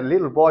 And then a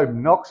little boy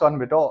knocks on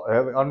the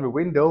door, on the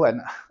window,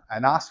 and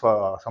asks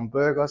for some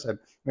burgers. And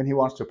when he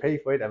wants to pay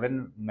for it, and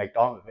then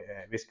McDonald,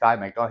 this guy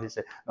McDonald, he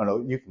said,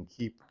 "No, you can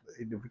keep.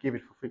 We give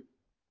it for free."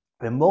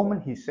 The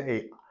moment he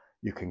say,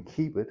 "You can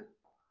keep it,"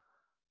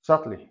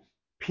 suddenly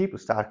people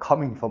start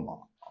coming from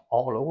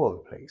all over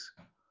the place,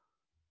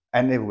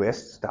 and the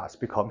West starts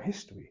become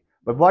history.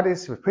 But what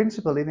is the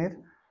principle in it?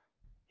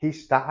 He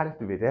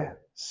started with a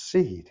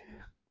seed.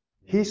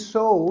 He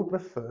sowed the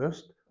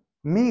first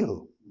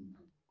meal.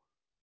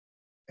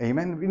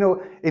 Amen.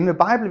 In the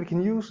Bible, we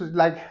can use it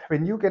like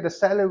when you get a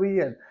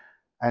salary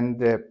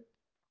and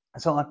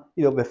so on.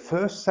 The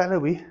first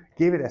salary,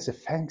 give it as a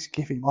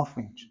thanksgiving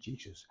offering to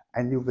Jesus,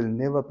 and you will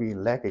never be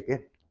in lack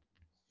again.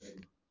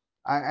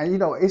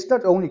 And it's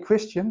not only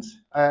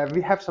Christians.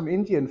 We have some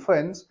Indian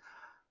friends.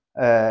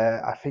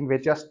 I think they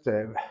just.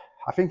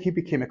 I think he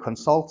became a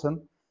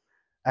consultant,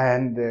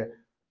 and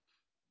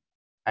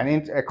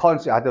in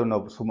according to, I don't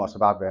know so much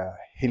about their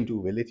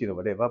Hindu religion or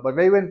whatever, but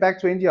they went back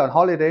to India on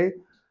holiday,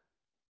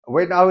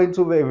 went out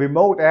into the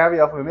remote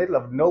area of the middle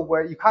of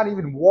nowhere. You can't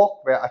even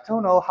walk there. I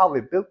don't know how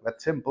they built that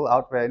temple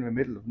out there in the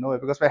middle of nowhere,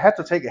 because they had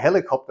to take a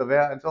helicopter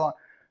there and so on,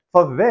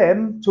 for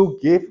them to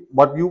give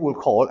what you will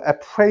call a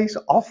praise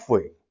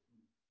offering.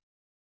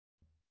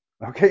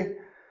 Okay,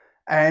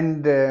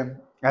 and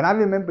I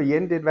remember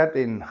Yen did that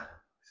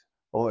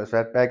was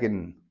that back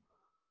in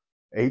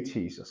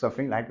 80s or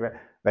something like that.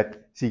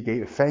 That she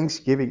gave a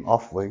Thanksgiving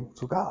offering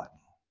to God.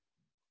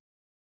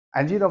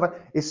 And you know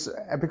what? It's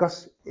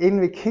because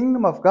in the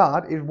kingdom of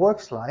God, it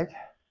works like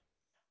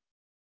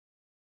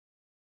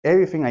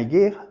everything I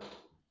give,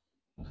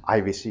 I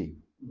receive.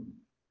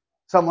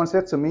 Someone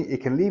said to me, it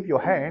can leave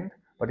your hand,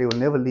 but it will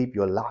never leave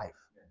your life.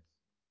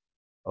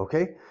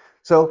 Okay?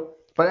 So,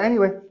 but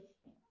anyway,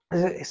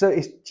 so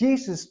it's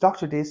Jesus'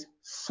 doctrine is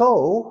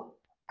sow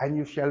and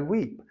you shall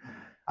reap.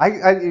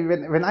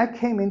 When I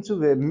came into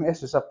the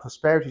message of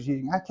prosperity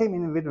teaching, I came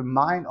in with the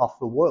mind of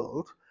the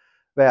world,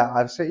 where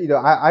I say,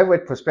 I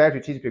read prosperity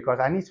teaching because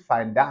I need to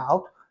find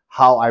out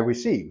how I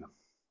receive.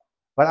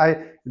 But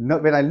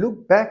when I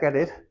look back at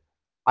it,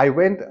 I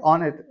went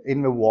on it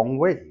in the wrong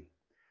way.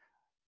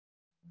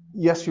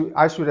 Yes,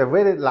 I should have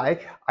read it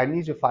like, I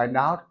need to find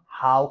out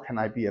how can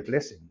I be a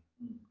blessing.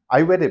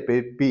 I read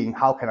it being,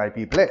 how can I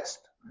be blessed?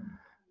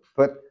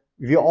 But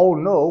we all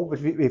know,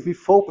 if we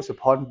focus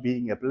upon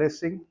being a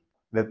blessing,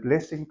 the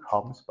blessing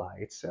comes by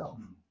itself.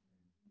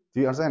 Do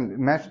you understand?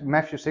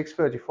 Matthew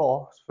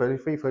 6:34,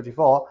 33,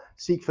 34,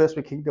 seek first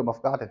the kingdom of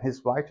God and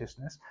his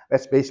righteousness.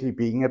 That's basically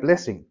being a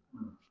blessing.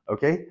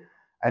 Okay?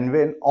 And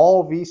when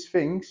all these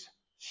things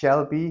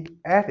shall be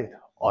added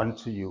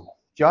unto you.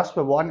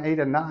 Joshua 1, 8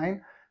 and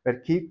 9,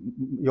 that keep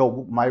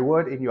my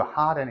word in your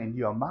heart and in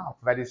your mouth.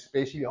 That is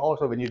basically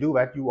also, when you do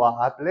that, you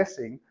are a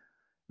blessing.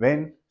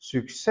 When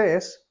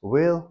success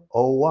will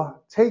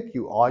overtake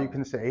you, or you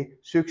can say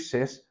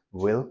success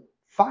will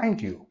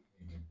find you.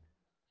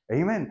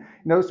 Amen.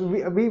 So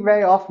we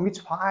very often we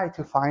try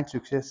to find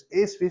success.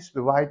 Is this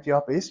the right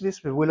job? Is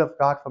this the will of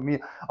God for me?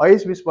 Or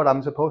is this what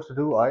I'm supposed to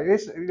do? Or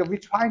is we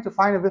trying to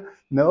find a will?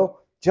 No,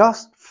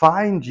 just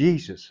find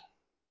Jesus.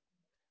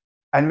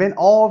 And when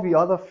all the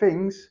other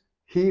things,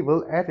 he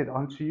will add it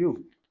unto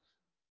you.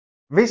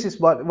 This is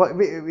what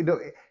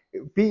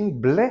being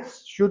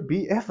blessed should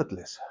be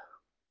effortless.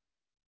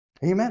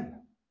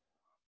 Amen.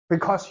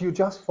 Because you're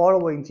just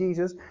following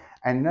Jesus,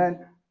 and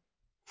then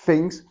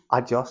things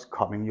are just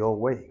coming your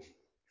way.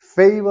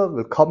 Favor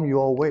will come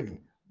your way.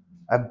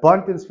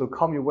 Abundance will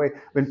come your way.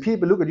 When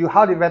people look at you,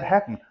 how did that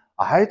happen?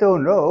 I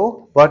don't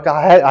know, but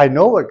I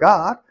know a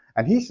God,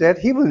 and he said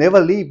he will never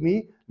leave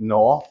me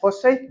nor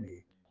forsake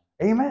me.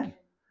 Amen.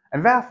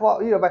 And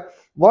therefore, but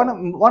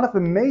one of the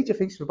major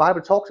things the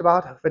Bible talks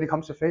about when it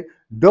comes to faith,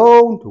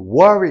 don't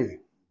worry.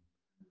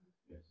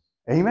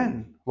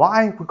 Amen.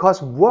 Why?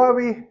 Because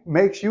worry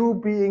makes you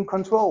be in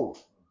control.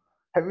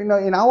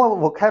 In our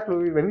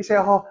vocabulary, when we say,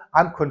 "Oh,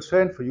 I'm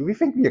concerned for you," we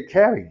think we are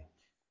caring,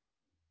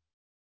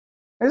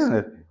 isn't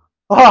it?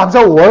 "Oh, I'm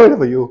so worried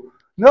for you."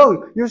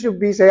 No, you should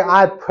be saying,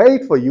 "I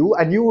prayed for you,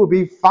 and you will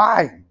be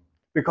fine,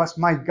 because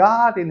my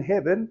God in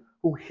heaven,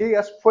 who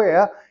hears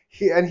prayer,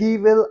 and He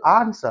will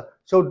answer.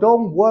 So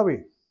don't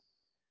worry."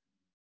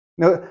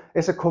 No,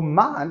 it's a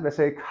command that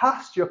says,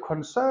 "Cast your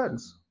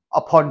concerns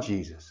upon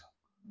Jesus."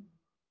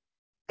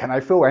 Can I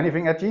throw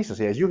anything at Jesus?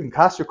 Yes, you can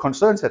cast your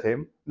concerns at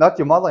him, not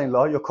your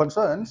mother-in-law, your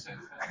concerns.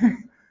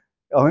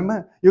 Oh,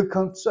 amen. Your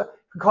concern,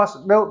 because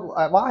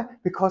why?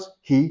 Because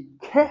he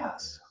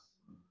cares.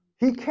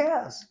 He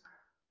cares.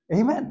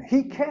 Amen.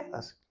 He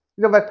cares.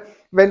 But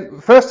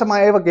when first time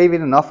I ever gave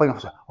in an offering, I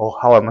was like, "Oh,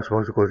 how am I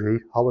supposed to go to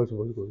eat? How am I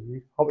supposed to go to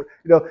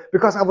eat?"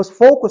 Because I was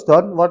focused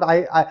on what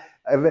I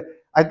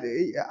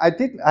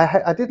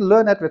did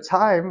learn at the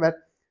time that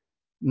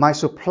My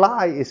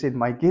supply is in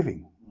my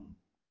giving.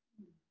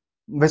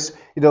 My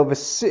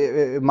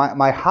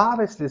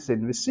harvest is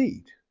in the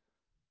seed.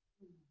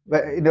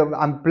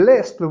 I'm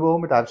blessed the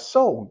moment I've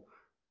sown.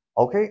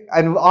 Okay,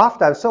 and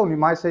after I've sown, you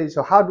might say,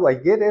 so how do I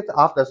get it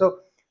after? So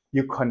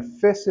you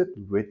confess it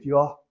with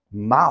your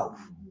mouth.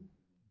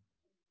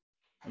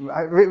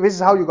 This is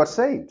how you got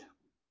saved.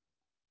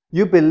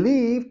 You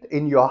believed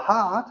in your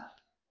heart.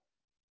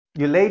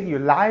 You laid your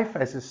life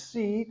as a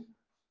seed.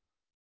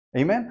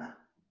 Amen.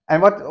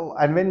 And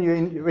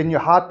when your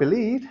heart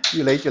believed,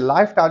 you laid your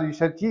life down. You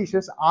said,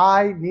 Jesus,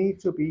 I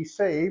need to be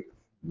saved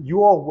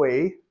your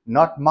way,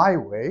 not my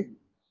way.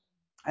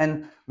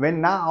 And when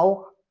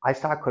now I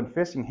start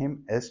confessing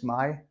him as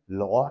my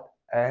Lord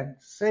and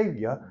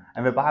Savior,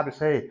 and the Bible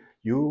says,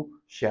 you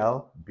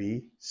shall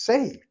be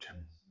saved.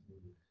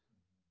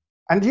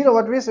 And you know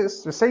what this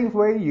is? The same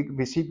way you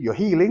receive your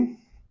healing.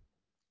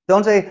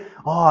 Don't say,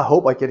 oh, I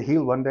hope I get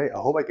healed one day. I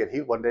hope I get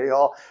healed one day.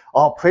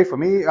 Oh, pray for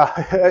me.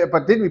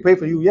 But didn't we pray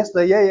for you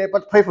yesterday? Yeah,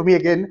 but pray for me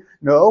again.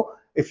 No,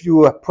 if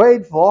you are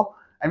prayed for,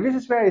 and this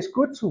is where it's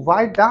good to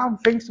write down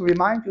things to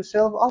remind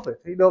yourself of it.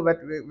 You know, that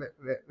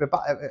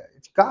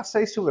God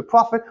says to the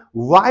prophet,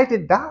 write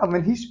it down.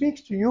 When he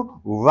speaks to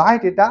you,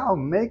 write it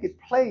down. Make it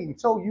plain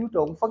so you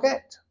don't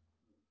forget.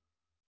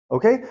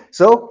 Okay?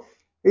 So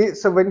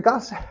when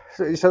God,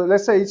 so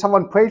let's say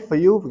someone prayed for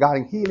you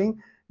regarding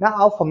healing.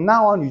 Now, from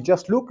now on, you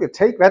just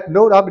take that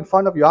note up in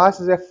front of your eyes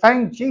and say,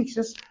 thank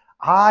Jesus,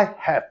 I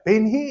have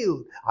been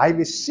healed. I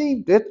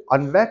received it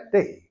on that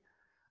day.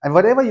 And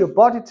whatever your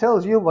body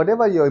tells you,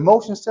 whatever your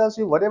emotions tells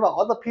you, whatever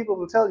other people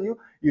will tell you,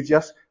 you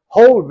just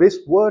hold this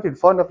word in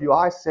front of your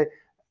eyes and say,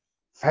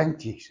 thank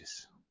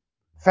Jesus.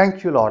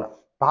 Thank you, Lord.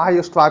 By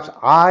your stripes,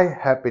 I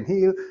have been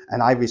healed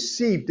and I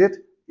received it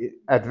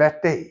at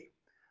that day.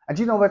 And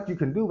you know what? You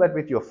can do that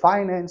with your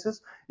finances.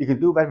 You can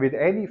do that with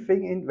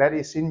anything that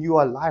is in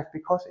your life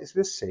because it's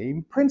the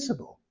same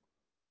principle.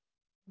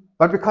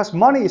 But because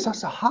money is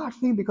such a hard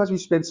thing, because we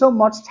spend so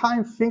much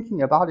time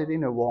thinking about it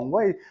in a wrong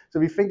way,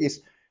 so we think it's,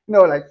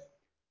 like,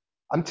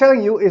 I'm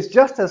telling you, it's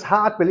just as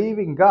hard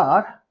believing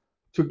God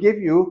to give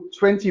you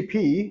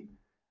 20p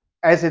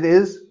as it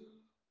is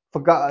for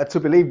God to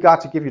believe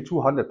God to give you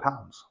 200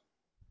 pounds.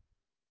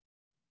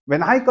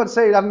 When I got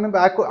saved, I remember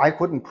I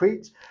couldn't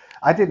preach.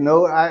 I didn't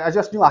know. I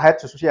just knew I had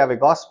to share the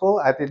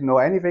gospel. I didn't know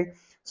anything.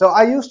 So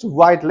I used to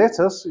write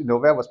letters.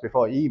 That was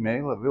before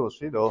email. It was,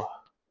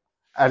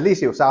 at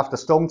least it was after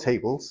stone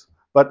tables.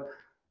 But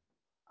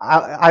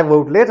I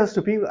wrote letters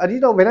to people.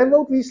 And when I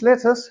wrote these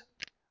letters,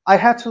 I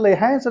had to lay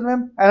hands on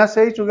them. And I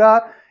say to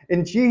God,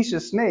 in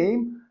Jesus'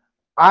 name,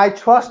 I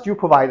trust you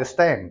provide a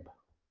stamp.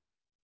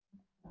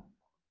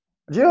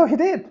 He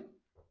did.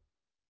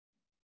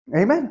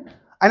 Amen.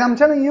 And I'm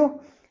telling you,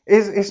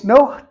 it's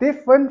no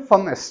different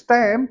from a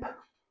stamp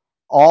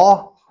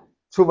or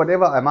to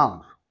whatever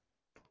amount.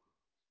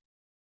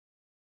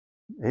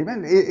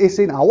 Amen. It's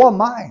in our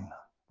mind.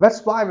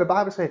 That's why the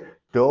Bible says,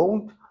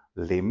 don't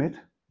limit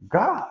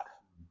God.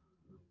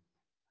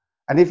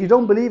 And if you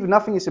don't believe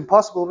nothing is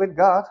impossible with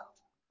God,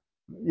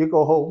 you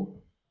go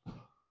home,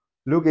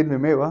 look in the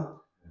mirror,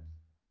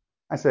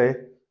 and say,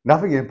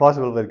 nothing is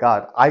impossible with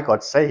God. I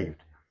got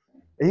saved.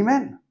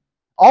 Amen.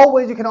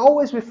 You can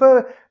always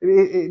refer,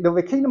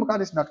 the kingdom of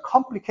God is not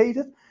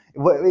complicated.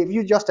 If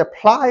you just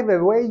apply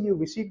the way you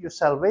receive your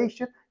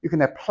salvation, you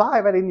can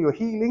apply that in your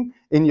healing,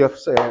 in your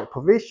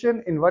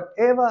provision, in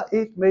whatever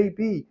it may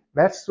be.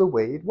 That's the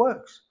way it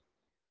works.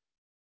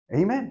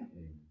 Amen.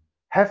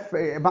 Have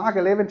Mark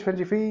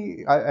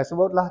 11:23, as a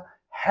word,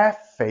 have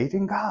faith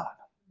in God.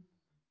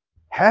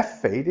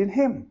 Have faith in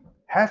Him.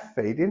 Have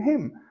faith in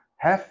Him.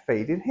 Have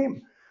faith in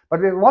Him.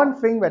 But the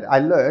one thing that I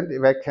learned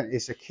that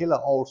is a killer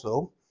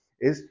also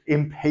is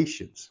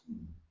impatience.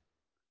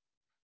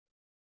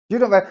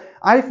 That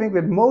I think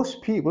that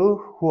most people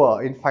who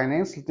are in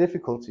financial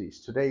difficulties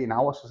today in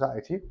our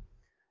society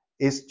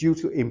is due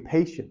to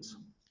impatience.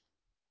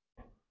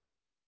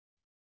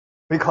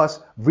 Because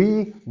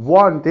we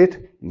want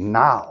it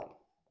now.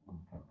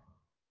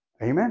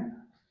 Amen.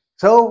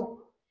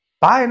 So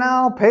buy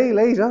now, pay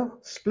later,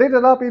 split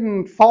it up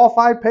in 4 or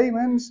 5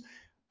 payments.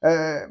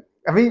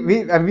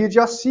 And we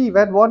just see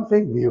that one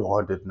thing, we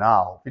want it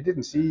now. We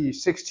didn't see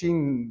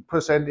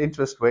 16%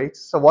 interest rates.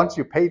 So once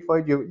you paid for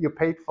it,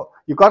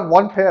 you got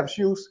 1 pair of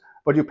shoes,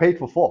 but you paid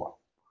for 4.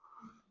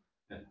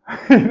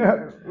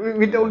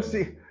 We don't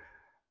see.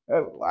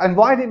 And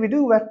why did we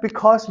do that?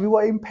 Because we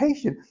were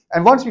impatient.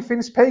 And once we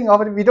finish paying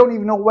off it, we don't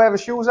even know where the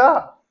shoes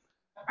are.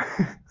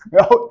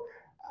 No.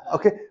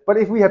 Okay, but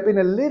if we had been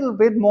a little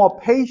bit more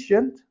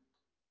patient,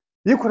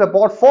 you could have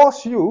bought 4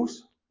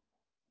 shoes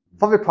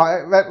for the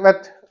price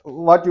that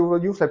what you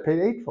will usually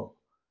pay 8 for.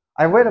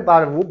 I read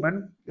about a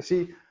woman.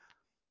 She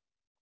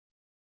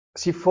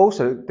froze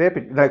her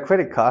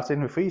credit cards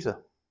in the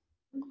freezer.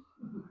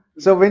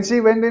 So when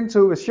she went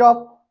into the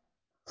shop,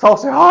 so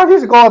she said, "Oh, I need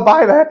to go and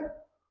buy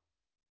that."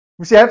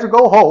 She had to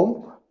go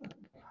home,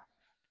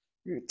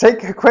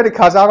 take her credit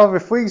cards out of the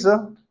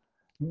freezer,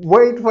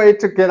 wait for it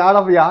to get out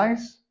of the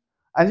ice.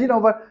 And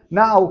but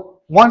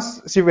now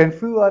once she went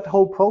through that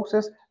whole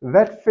process,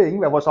 that thing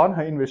that was on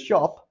her in the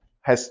shop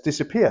has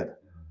disappeared.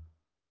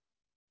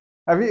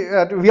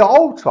 And we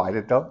all tried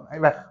it, though.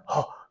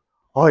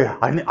 Oh yeah,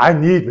 I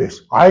need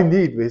this. I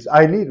need this.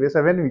 I need this.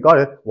 And when we got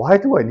it, why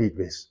do I need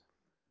this?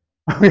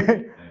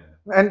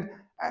 and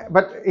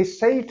but it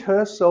saved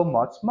her so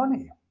much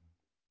money.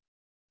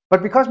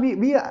 But because we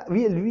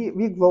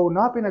grown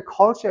up in a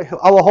culture,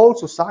 our whole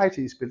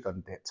society is built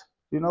on debt.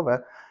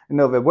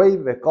 The way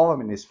the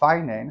government is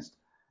financed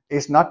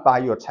is not by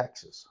your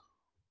taxes.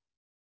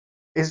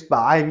 It's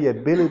by the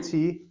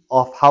ability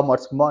of how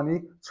much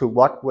money to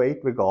what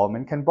rate the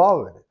government can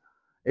borrow it.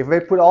 If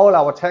they put all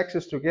our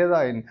taxes together,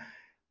 and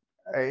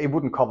it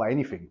wouldn't cover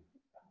anything.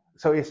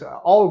 So it's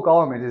all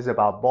government is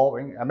about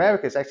borrowing.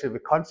 America is actually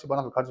one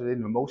of the countries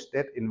in the most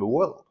debt in the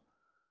world.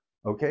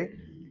 Okay,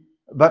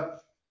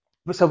 but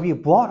so we are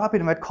brought up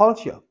in that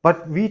culture,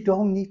 but we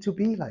don't need to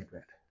be like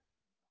that.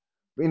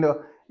 We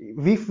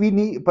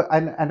need,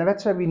 and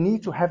that's why we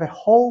need to have a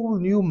whole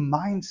new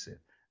mindset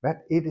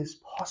that it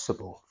is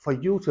possible for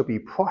you to be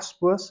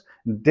prosperous,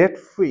 debt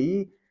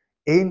free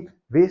in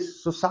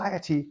this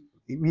society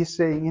we're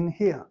saying in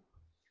here.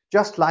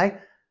 Just like,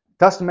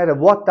 doesn't matter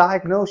what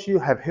diagnosis you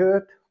have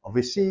heard or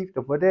received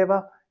or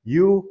whatever,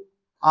 you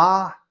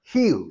are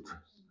healed.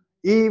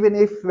 Even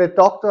if the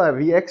doctor or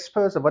the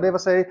experts or whatever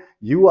say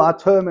you are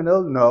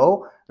terminal,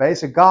 no, there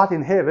is a God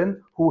in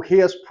heaven who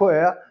hears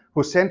prayer,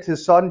 who sent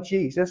his son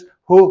Jesus,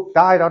 who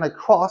died on a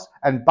cross,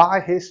 and by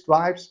his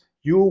stripes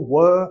you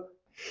were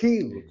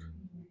healed.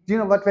 Do you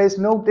know what? There is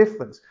no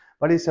difference,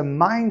 but it's a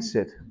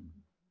mindset.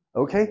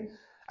 Okay?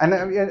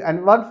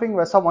 And one thing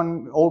where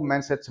someone old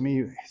man said to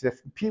me, he said,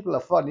 people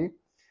are funny.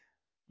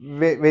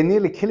 They're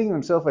nearly killing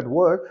themselves at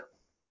work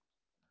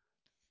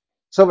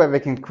so that they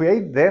can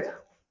create debt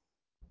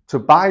to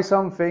buy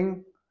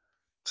something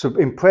to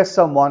impress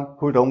someone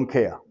who don't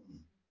care.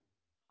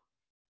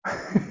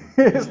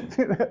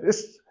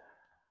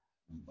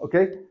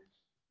 Okay?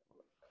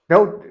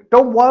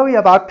 Don't worry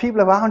about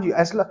people around you.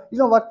 You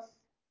know what?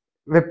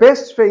 The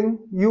best thing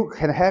you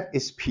can have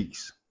is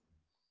peace.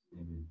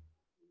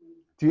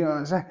 Do you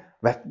understand?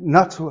 But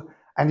not to,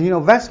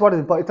 and that's what is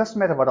important. It doesn't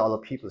matter what other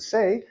people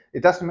say.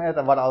 It doesn't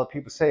matter what other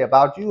people say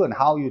about you and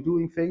how you're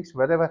doing things,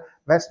 whatever.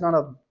 That's not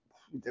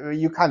a,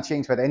 you can't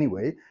change that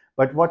anyway.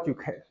 But what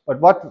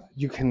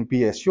you can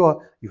be assured,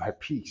 you have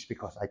peace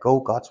because I go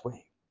God's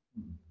way.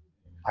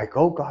 I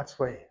go God's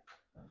way.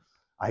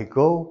 I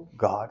go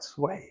God's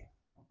way.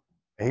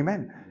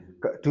 Amen.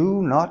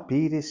 Do not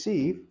be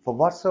deceived, for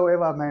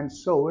whatsoever a man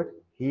soweth,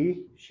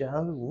 he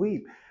shall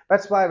reap.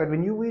 That's why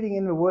when you're reading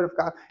in the Word of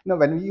God,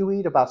 when you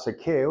read about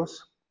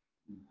Zacchaeus,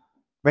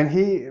 when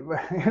he,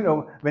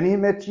 when he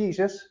met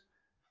Jesus,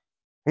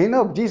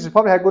 Jesus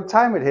probably had a good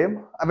time with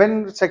him. And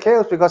when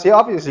Zacchaeus, because he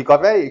obviously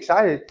got very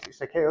excited,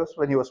 Zacchaeus,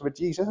 when he was with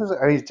Jesus,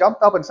 and he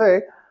jumped up and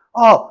said,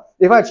 "Oh,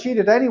 if I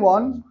cheated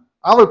anyone,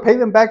 I will pay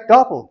them back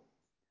double."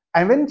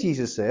 And when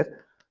Jesus said,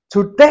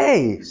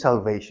 "Today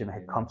salvation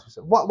had come to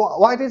him,"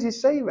 why did he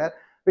say that?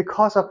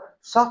 Because of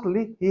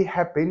suddenly he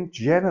had been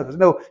generous.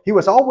 No, he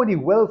was already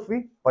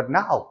wealthy, but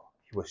now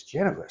he was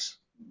generous.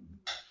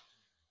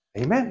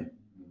 Amen.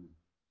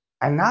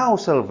 And now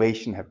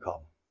salvation had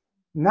come.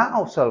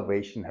 Now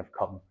salvation have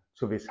come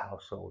to this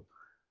household.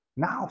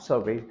 Now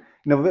salvation.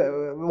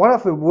 One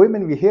of the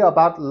women we hear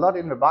about a lot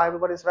in the Bible,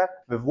 what is that?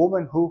 The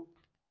woman who,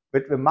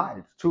 with the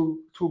mite, two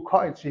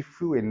coins she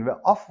threw in the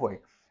offering.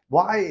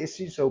 Why is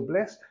she so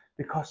blessed?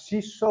 Because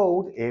she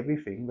sold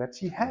everything that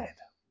she had.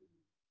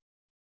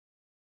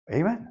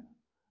 Amen.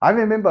 I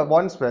remember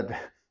once that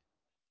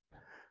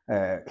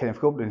Kenneth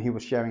Copeland, he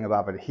was sharing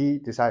about that he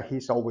decided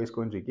he's always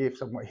going to give.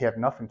 So he had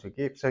nothing to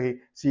give. So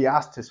she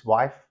asked his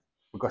wife,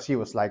 because he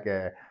was like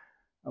a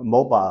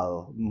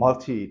mobile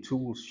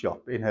multi-tool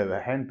shop in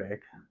her handbag.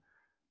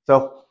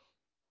 So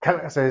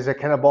I said,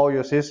 "Can I borrow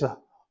your scissor?"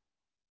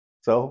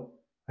 So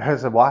I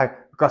said, "Why?"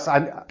 Because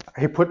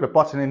he put the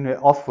button in the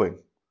offering.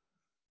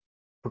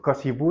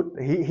 Because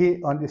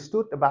he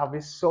understood about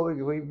this. So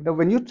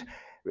when you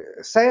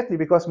sadly,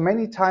 because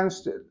many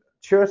times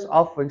church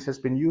offerings has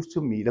been used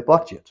to meet a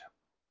budget,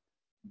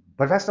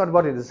 but that's not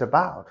what it is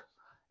about.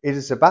 It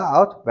is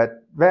about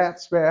that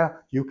that's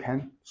where you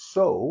can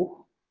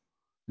sow,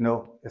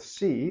 a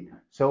seed,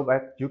 so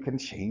that you can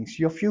change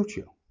your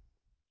future.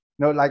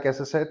 Like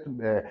as I said,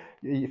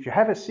 if you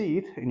have a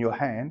seed in your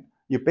hand,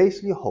 you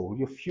basically hold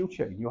your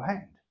future in your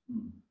hand.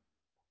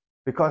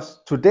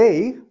 Because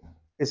today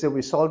is a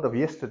result of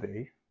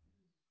yesterday,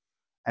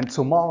 and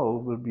tomorrow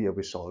will be a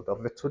result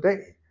of the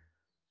today.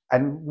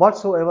 And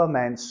whatsoever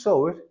man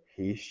soweth,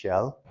 he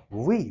shall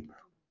reap.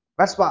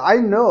 That's why I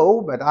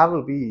know that I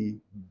will be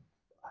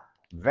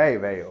very,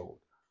 very old.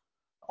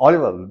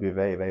 Oliver will be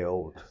very, very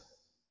old.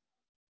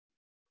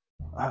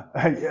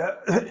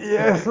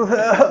 Yes.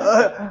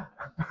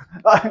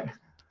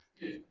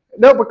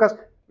 No, because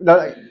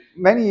like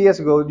many years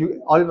ago,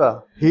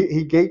 Oliver,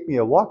 he gave me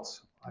a watch.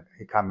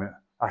 He came in.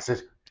 I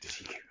said, "Did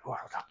he give you a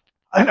watch?"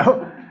 I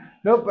know.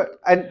 No, but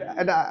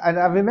and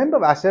I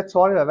remember I said to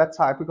Oliver at that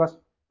time, because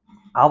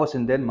I was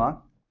in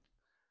Denmark,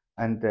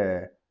 and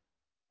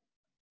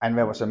And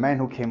there was a man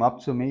who came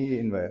up to me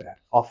in the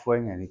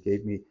offering, and he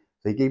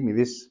gave me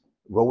this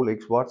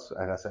Rolex watch,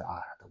 and I said,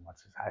 I don't want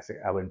it.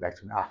 I went back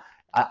to him.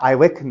 I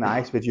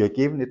recognize that you are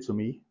giving it to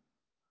me,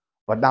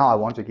 but now I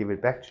want to give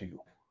it back to you.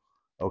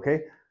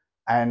 Okay,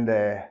 and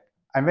then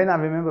I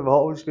remember the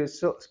Holy Spirit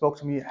spoke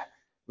to me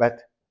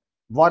that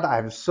what I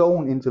have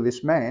sown into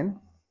this man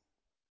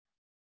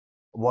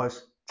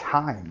was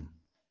time.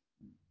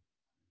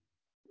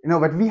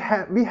 But we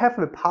have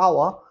the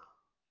power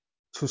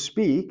to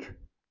speak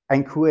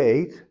and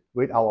create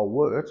with our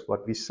words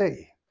what we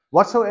say.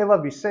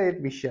 Whatsoever we say,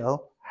 we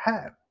shall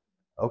have.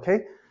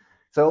 Okay,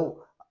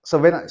 so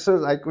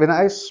when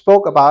I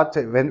spoke about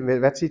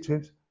when Betsy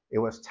twins, it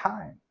was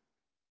time.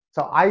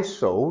 So I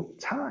sowed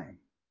time.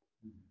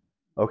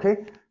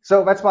 Okay,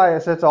 so that's why I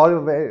said to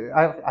Oliver,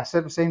 I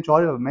said the same to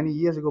Oliver many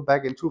years ago,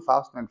 back in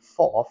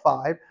 2004 or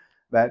 5,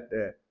 that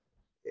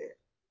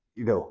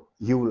your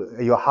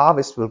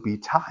harvest will be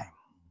time.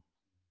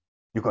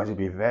 You're going to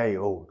be very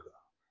old,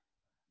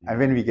 and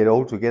when we get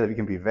old together, we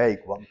can be very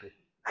grumpy.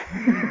 In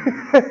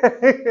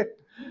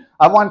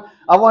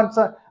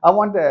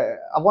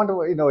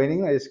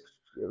England, it's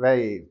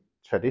very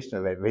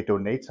traditional that they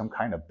donate some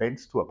kind of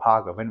bench to a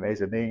park, or when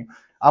there's a name.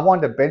 I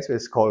want a bench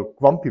that's called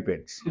Grumpy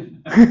Bench.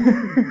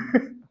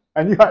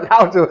 And you're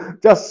allowed to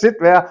just sit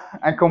there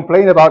and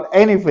complain about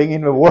anything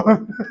in the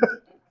world.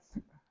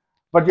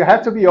 But you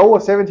have to be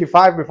over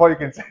 75 before you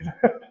can say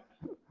that.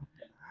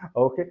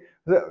 Okay,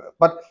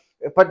 but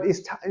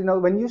it's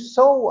when you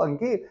sow and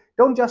give,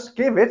 don't just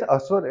give it,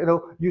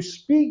 or you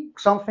speak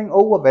something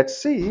over that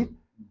seed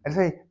and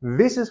say,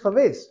 this is for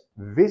this,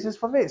 this is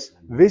for this,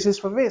 this is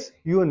for this.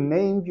 You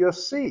name your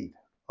seed.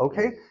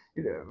 Okay,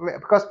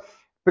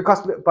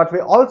 but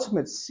the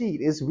ultimate seed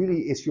is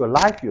your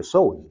life you're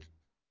sowing.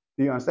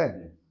 Do you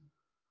understand?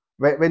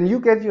 When you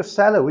get your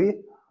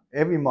salary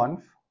every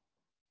month,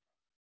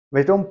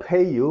 they don't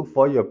pay you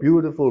for your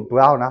beautiful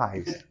brown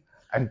eyes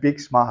and big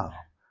smile.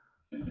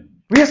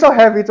 We are so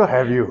happy to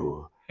have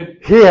you.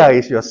 Here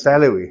is your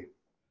salary.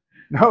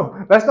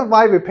 No, that's not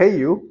why we pay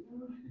you.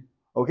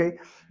 Okay?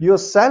 Your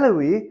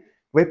salary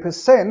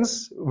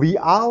represents the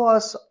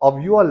hours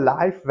of your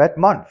life that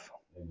month.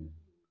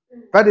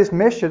 That is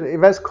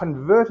measured, that's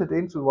converted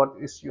into what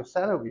is your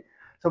salary.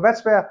 So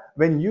that's where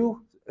when we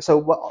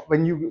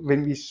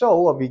sow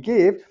or we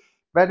give,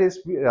 that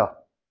is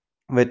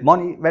with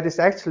money, that is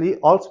actually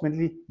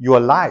ultimately your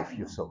life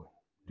you're sowing.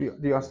 Do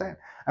you understand?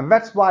 And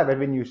that's why that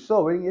when you're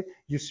sowing it,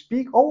 you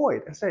speak over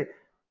it and say,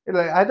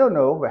 I don't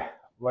know,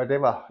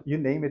 whatever you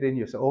name it in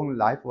your own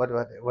life,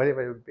 whatever it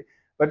would be.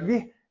 But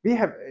we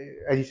have,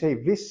 as you say,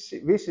 this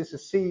is a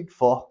seed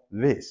for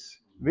this.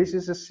 This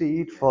is a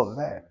seed for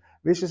that.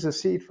 This is a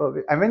seed for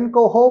this. And then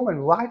go home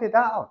and write it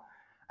down.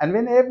 And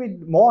then every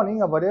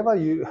morning or whatever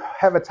you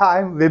have a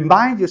time,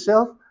 remind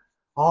yourself,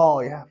 oh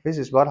yeah, this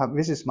is my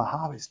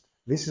harvest.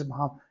 This is my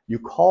harvest. You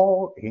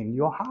call in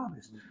your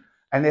harvest.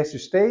 And as you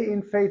stay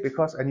in faith,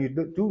 and you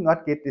do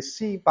not get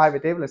deceived by the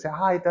devil and say,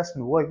 it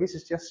doesn't work. This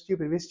is just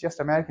stupid. This is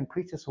just American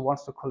preachers who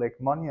wants to collect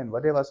money and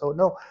whatever. So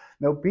no,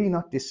 be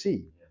not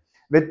deceived.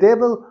 The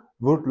devil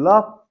would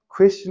love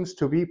Christians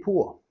to be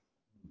poor.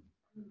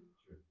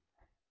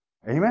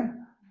 Amen.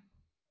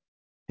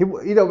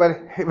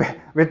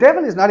 The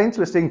devil is not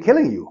interested in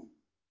killing you,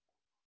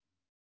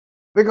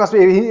 because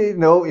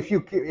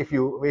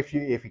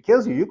if he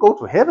kills you, you go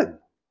to heaven.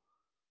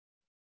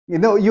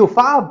 You're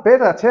far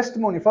better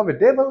testimony for the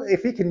devil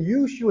if he can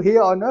use you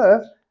here on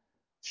earth,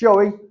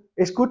 showing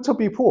it's good to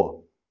be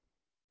poor.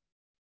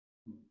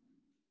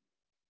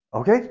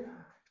 Okay?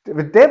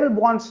 The devil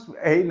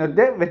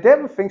the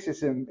devil thinks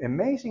it's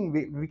amazing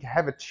we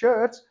have a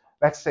church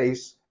that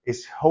says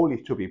it's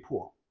holy to be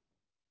poor.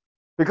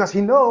 Because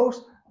he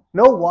knows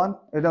no one,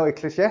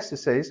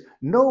 Ecclesiastes says,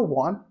 no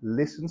one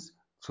listens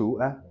to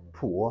a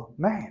poor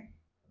man.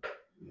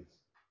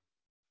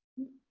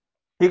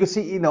 You can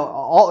see,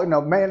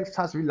 many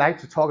times we like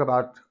to talk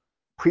about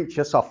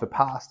preachers of the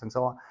past and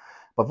so on.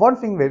 But one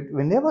thing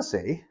we never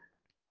say,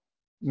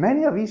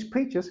 many of these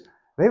preachers,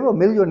 they were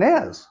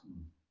millionaires.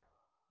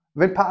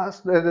 When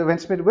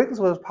Smith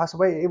Wigglesworth passed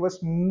away, it was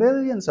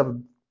millions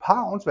of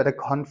pounds that had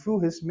gone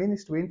through his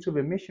ministry into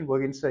the mission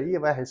work in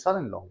Zaire, where his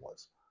son-in-law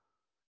was.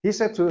 He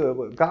said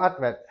to God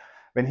that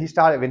when he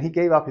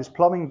gave up his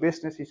plumbing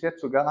business, he said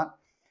to God,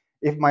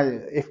 if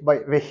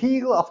the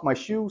heel of my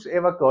shoes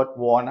ever got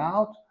worn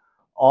out,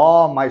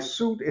 or my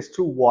suit is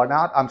too worn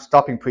out, I'm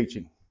stopping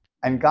preaching.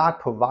 And God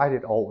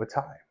provided all the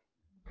time.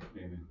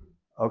 Amen.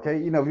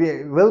 Okay,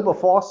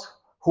 Wilberforce,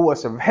 who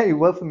was a very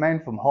wealthy man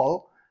from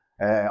Hull,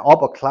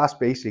 upper class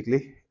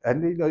basically,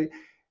 and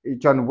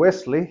John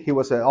Wesley, he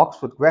was an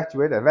Oxford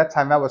graduate. At that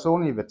time, that was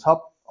only the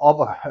top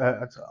upper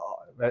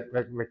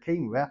that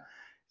came there.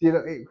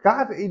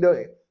 God,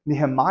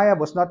 Nehemiah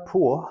was not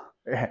poor.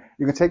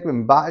 You can take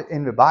them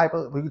in the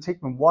Bible. We can take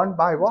them one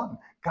by one.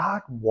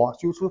 God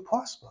wants you to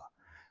prosper.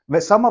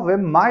 But some of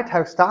them might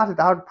have started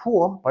out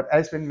poor, but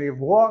as when they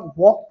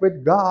walked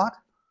with God,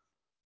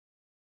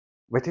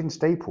 they didn't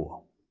stay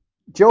poor.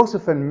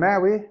 Joseph and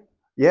Mary,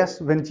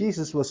 yes, when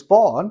Jesus was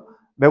born,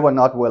 they were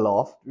not well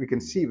off. We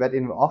can see that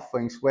in the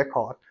offerings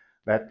record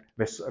that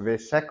they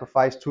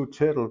sacrificed 2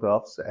 turtle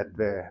doves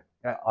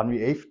on the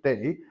 8th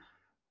day,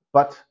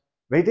 but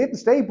they didn't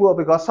stay poor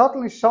because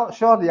suddenly,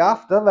 shortly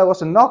after, there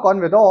was a knock on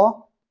the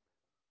door.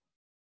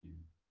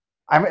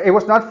 I mean, it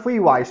was not 3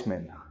 wise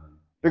men,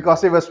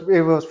 because it was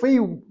 3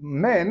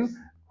 men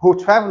who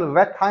traveled with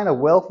that kind of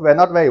wealth were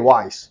not very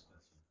wise.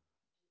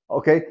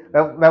 Okay,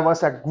 there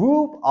was a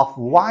group of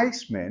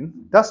wise men,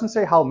 doesn't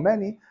say how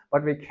many,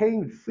 but they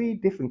came with 3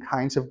 different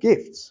kinds of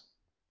gifts.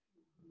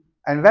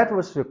 And that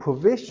was the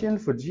provision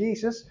for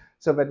Jesus,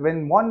 so that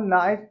when one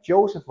night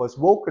Joseph was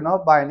woken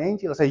up by an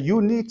angel and said,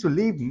 "You need to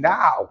leave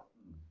now.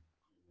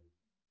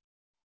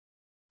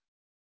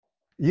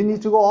 You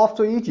need to go off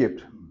to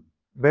Egypt."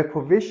 The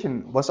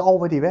provision was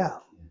already there.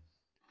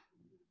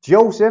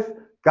 Joseph,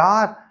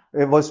 God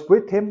was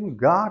with him.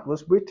 God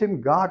was with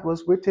him. God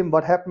was with him.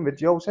 What happened with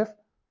Joseph?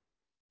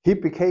 He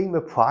became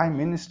the prime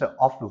minister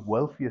of the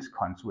wealthiest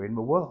country in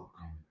the world.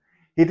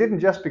 He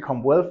didn't just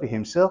become wealthy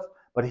himself,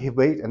 but he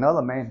made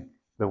another man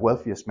the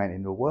wealthiest man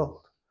in the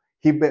world.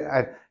 He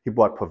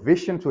brought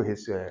provision to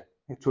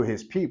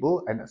his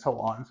people, and so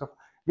on and so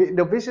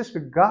forth. This is the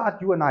God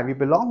you and I we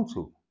belong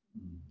to.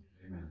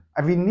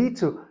 And we need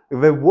to,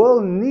 the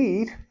world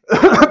need,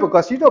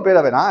 because you know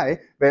better than I,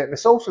 the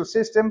social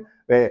system,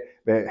 the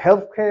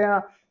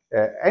healthcare,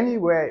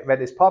 anywhere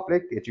that is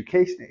public,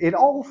 education, it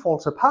all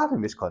falls apart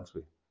in this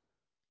country.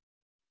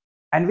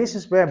 And this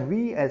is where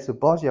we as the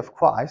body of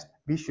Christ,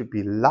 we should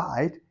be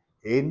light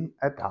in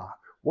a dark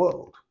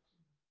world.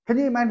 Can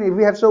you imagine if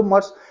we have so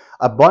much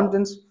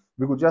abundance,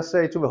 we could just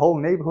say to the whole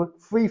neighborhood,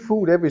 free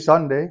food every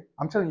Sunday.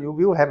 I'm telling you,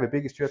 we will have the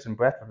biggest church in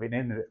Bradford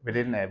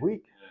within a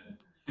week.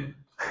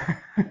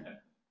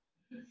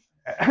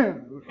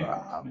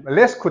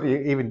 Less could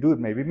even do it,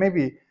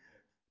 maybe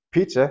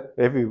pizza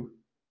every.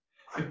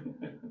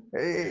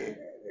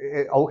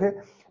 Okay,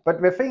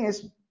 but the thing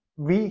is,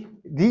 we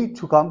need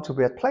to come to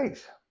that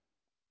place.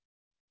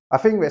 I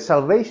think the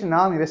Salvation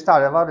Army, they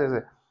started about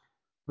as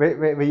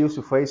we use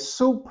the phrase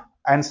soup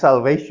and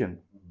salvation.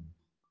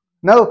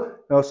 No,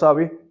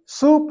 sorry,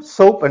 soup,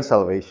 soap, and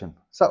salvation.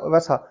 So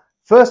that's how.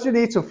 First, you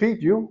need to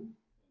feed you.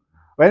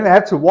 Then we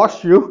have to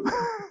wash you,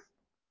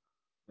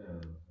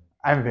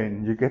 and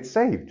then you get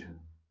saved.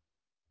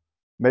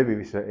 Maybe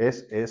we say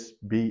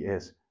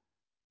SSBS.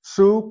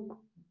 Soup,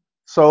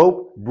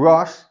 soap,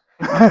 brush,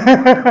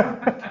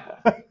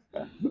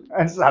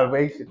 and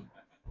salvation.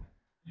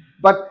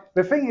 But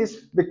the thing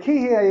is, the key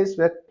here is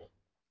that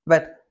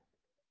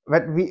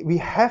we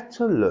have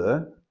to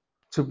learn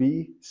to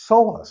be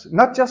sowers,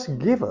 not just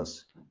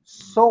givers,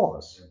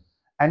 sowers.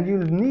 And you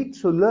need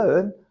to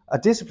learn a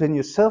discipline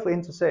yourself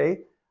in to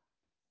say,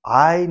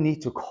 I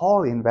need to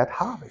call in that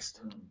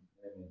harvest.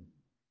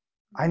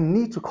 I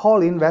need to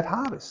call in that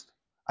harvest.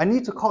 I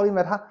need to call in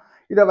that harvest.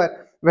 You know,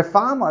 that the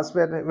farmers,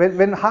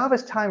 when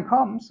harvest time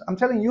comes, I'm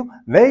telling you,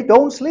 they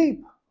don't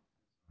sleep.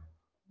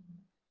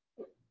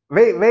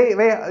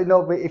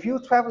 If you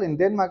travel in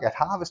Denmark at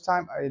harvest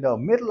time,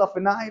 middle of the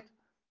night,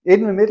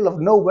 in the middle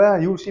of nowhere,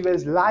 you'll see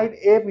there's light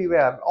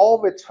everywhere.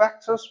 All the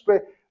tractors,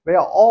 they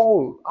are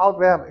all out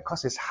there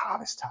because it's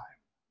harvest time.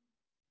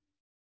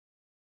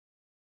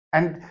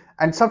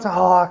 And sometimes,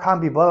 I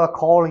can't be bothered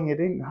calling it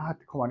in.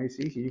 Come on, it's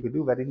easy. You can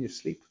do that in your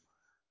sleep.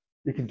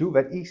 You can do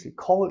that easily.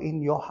 Call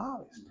in your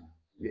harvest.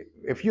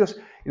 If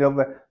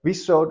we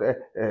sowed,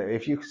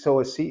 if you sow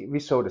a seed, we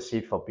sowed a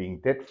seed for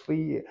being debt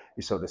free.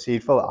 We sowed a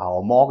seed for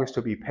our mortgage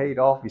to be paid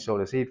off. We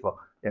sowed a seed for,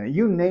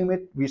 you name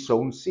it, we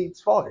sown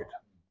seeds for it.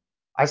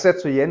 I said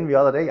to Yen the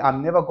other day,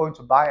 I'm never going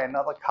to buy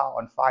another car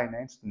on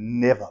finance.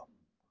 Never.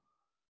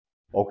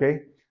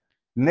 Okay?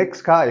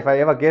 Next car, if I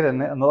ever get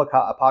another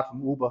car apart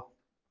from Uber,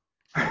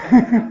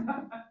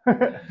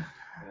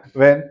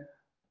 then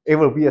it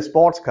will be a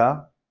sports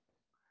car.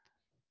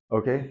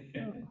 Okay?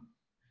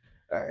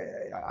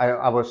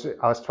 I was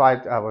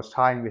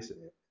trying this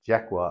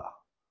Jaguar.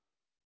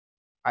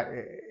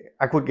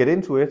 I could get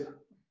into it.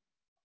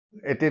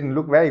 It didn't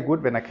look very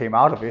good when I came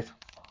out of it.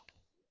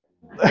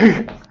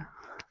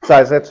 So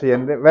I said to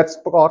him, that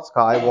sports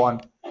car I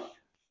want,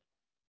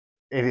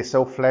 it is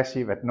so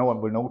flashy that no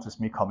one will notice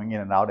me coming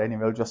in and out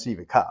anyway. They'll just see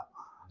the car.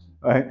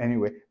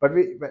 Anyway,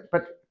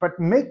 but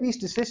make these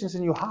decisions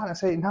in your heart and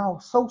say, now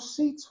sow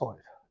seeds for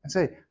it. And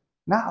say,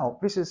 now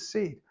this is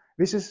seed.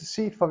 This is a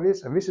seed for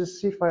this, and this is a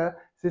seed for that.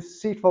 This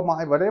is seed for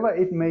my, whatever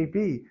it may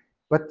be.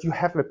 But you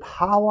have the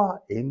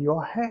power in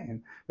your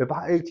hand.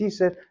 Jesus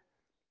said,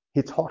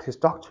 he taught his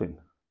doctrine.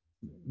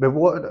 The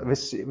word, the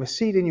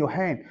seed in your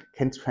hand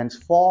can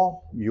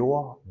transform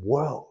your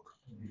world.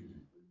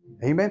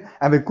 Amen.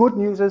 And the good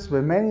news is,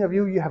 for many of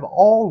you, you have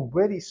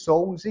already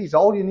sown seeds.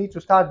 All you need to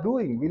start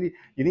doing, really,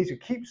 you need to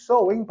keep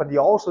sowing, but you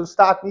also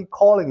need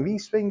calling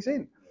these things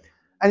in.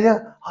 And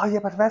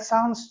but that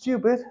sounds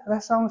stupid.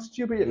 That sounds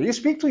stupid. You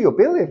speak to your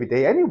bill every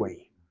day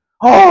anyway.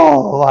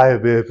 Oh, I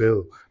have a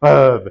bill.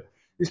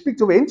 You speak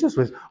to the interest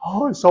rates.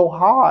 Oh, it's so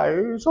high.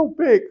 It's so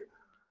big.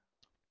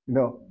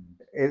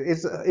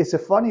 It's a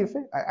funny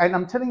thing. And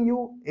I'm telling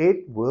you,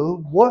 it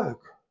will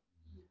work.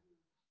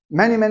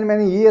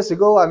 Many years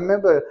ago, I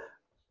remember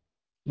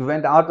we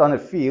went out on a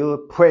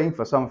field praying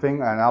for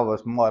something, and I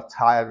was more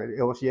tired.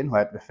 It was Yen who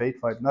had the faith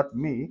for it, not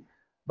me.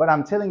 But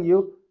I'm telling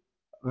you,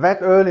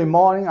 that early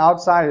morning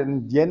outside,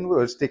 and Yen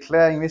was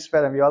declaring this,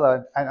 that, and the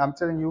other. And I'm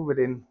telling you,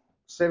 within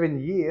 7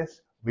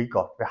 years, we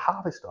got the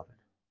harvest of it.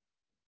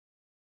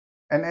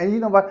 And you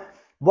know what?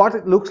 What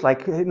it looks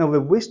like,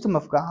 the wisdom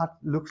of God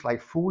looks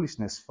like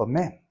foolishness for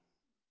men.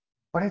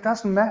 But it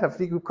doesn't matter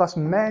because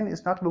man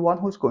is not the one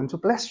who's going to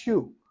bless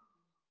you.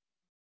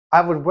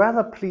 I would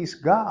rather please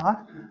God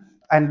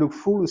and look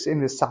foolish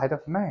in the sight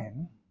of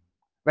man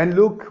than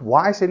look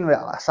wise in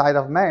the sight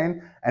of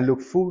man and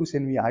look foolish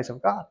in the eyes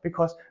of God,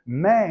 because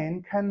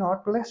man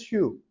cannot bless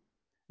you.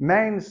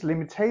 Man's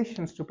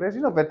limitations to bless,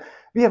 but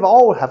we have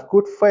all have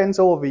good friends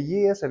over the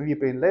years and we've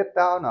been let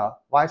down or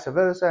vice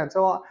versa and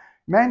so on.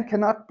 Man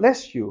cannot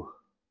bless you.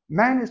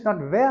 Man is not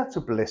there to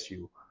bless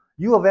you.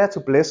 You are there to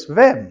bless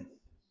them.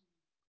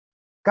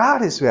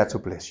 God is there to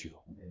bless you.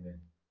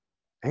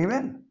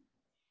 Amen.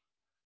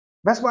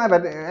 That's why,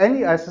 but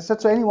as I said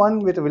to anyone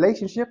with a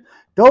relationship,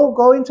 don't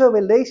go into a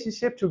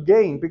relationship to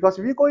gain, because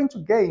if you're going to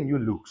gain, you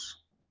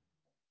lose.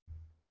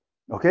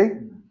 Okay?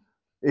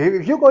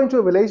 If you go into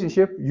a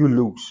relationship, you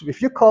lose.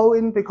 If you go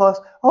in because,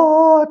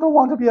 I don't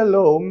want to be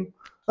alone.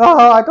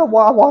 I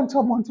want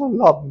someone to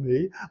love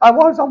me. I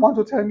want someone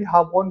to tell me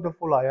how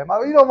wonderful I am.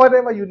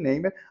 Whatever you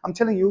name it, I'm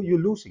telling you,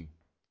 you're losing.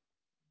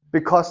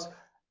 Because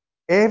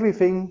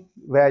everything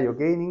where you're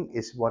gaining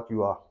is what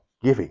you are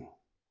giving.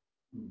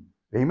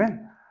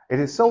 Amen. It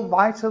is so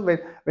vital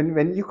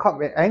when you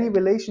come in any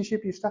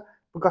relationship you start,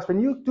 because when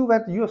you do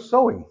that, you're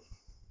sowing.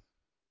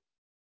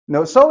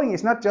 No, sowing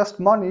is not just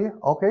money,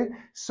 okay?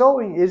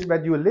 Sowing is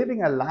that you're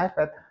living a life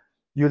that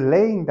you're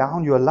laying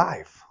down your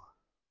life.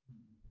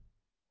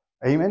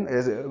 Amen.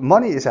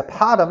 Money is a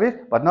part of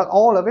it, but not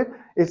all of it.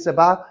 It's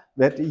about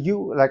that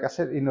you, like I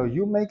said,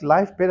 you make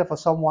life better for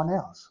someone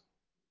else.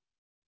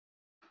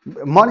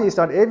 Money is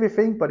not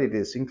everything, but it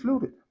is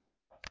included.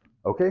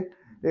 Okay?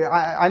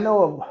 I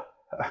know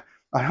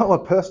a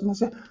person who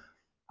said,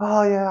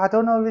 "Oh yeah, I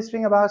don't know this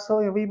thing about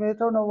sewing. We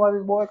don't know what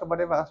it works or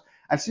whatever."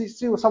 And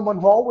she was someone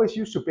who always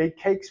used to bake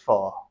cakes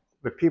for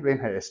the people in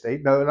her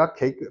estate. No, not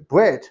cake,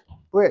 bread,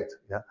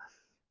 yeah,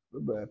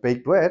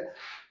 baked bread.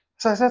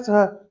 So I said to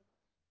her,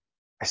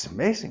 "It's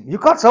amazing. You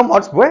got so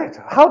much bread.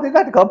 How did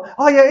that come?"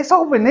 "Oh yeah, it's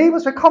all the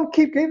neighbors that come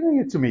keep giving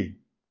it to me."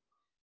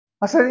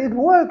 I said, "It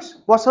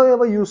works.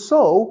 Whatsoever you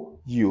sow,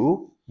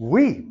 you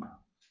reap."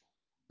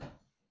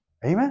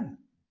 Amen.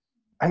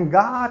 And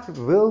God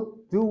will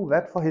do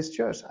that for His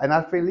church. And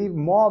I believe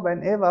more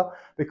than ever,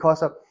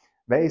 because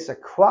there is a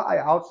cry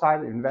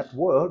outside in that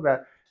world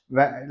where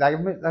like, I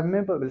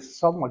remember with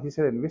someone, he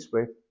said in this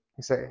way,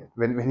 he said,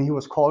 when he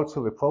was called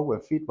to the program,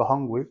 Feed the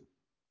Hungry,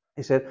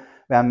 he said,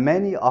 "There are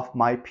many of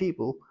my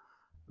people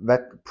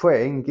that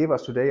praying, give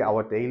us today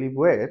our daily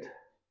bread,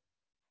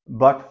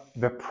 but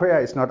the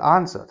prayer is not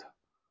answered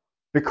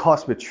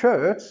because the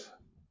church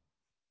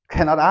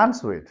cannot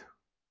answer it."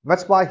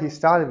 That's why he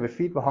started the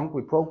Feed the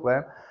Hungry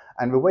program.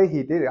 And the way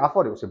he did it, I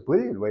thought it was a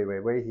brilliant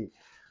way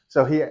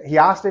he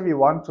asked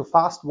everyone to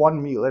fast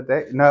one meal a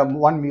day, no,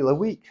 one meal a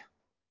week.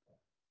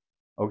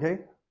 Okay?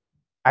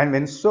 And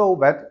then so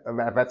that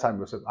at that time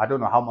was, I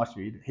don't know how much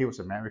he was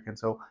American,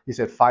 so he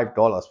said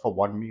 $5 for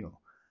one meal.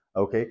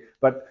 Okay?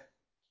 But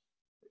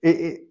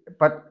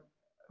but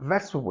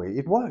that's the way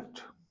it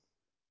worked.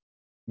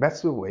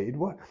 That's the way it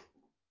worked.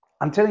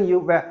 I'm telling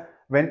you that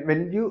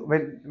when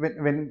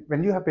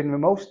you have been the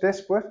most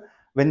desperate,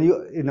 when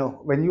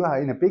you are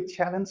in a big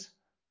challenge,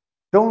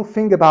 don't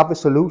think about the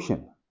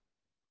solution.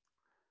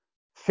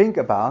 Think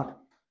about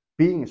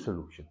being a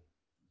solution.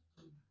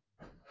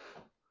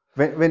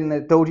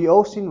 When Dodie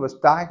Austin was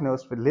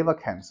diagnosed with liver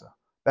cancer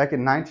back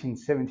in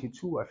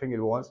 1972, I think it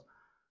was,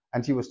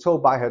 and she was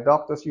told by her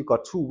doctors, "You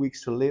got 2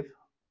 weeks to live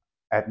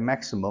at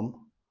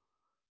maximum."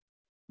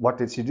 What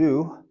did she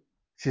do?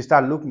 She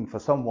started looking for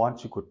someone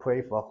she could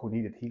pray for who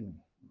needed healing.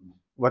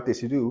 What did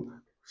she do?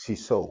 She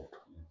sold.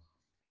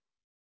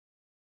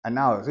 And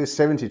now she's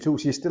 72.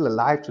 She's still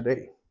alive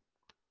today.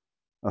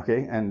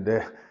 Okay, and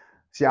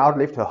she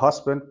outlived her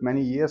husband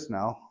many years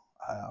now.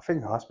 I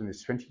think her husband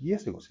is 20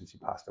 years ago since he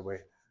passed away.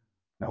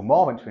 No,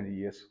 more than 20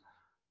 years.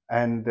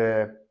 And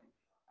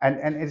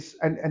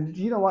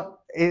you know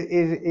what?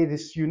 It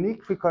is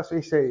unique because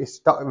it's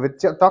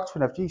the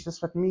doctrine of Jesus.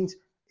 That means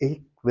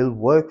it will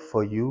work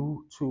for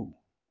you too.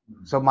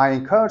 So my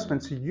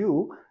encouragement to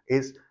you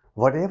is,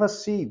 whatever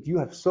seed you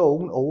have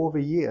sown over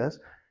the years,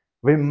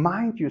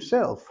 remind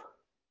yourself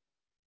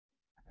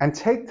and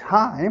take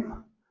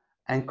time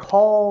and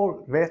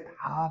call that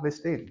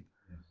harvest in.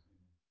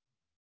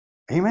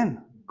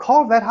 Amen.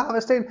 Call that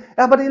harvest in.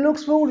 Yeah, but it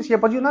looks foolish here,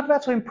 but you're not there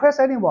to impress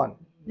anyone.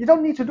 You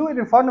don't need to do it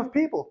in front of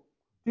people.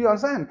 Do you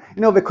understand?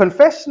 The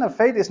confession of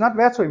faith is not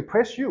there to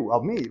impress you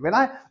or me.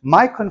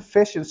 My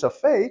confessions of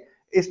faith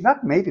is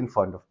not made in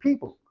front of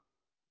people.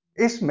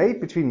 It's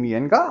made between me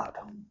and God.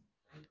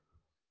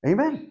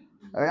 Amen.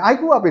 I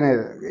grew up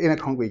in a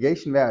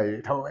congregation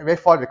where they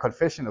thought the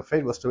confession of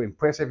faith was to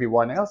impress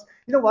everyone else.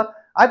 You know what?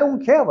 I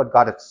don't care what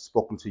God has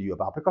spoken to you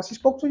about because He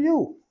spoke to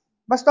you.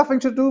 That's nothing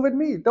to do with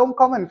me. Don't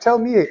come and tell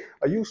me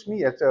or use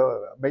me as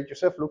make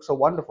yourself look so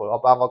wonderful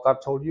about what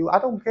God told you. I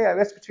don't care.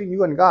 That's between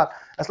you and God.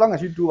 As long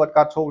as you do what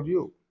God told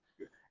you.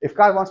 If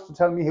God wants to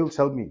tell me, He'll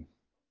tell me.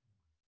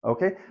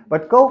 Okay,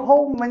 but go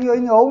home when you're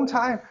in your own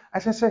time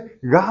and just say,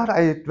 God,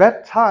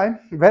 that time,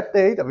 that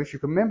date, if you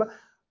can remember,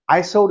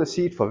 I sowed a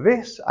seed for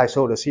this, I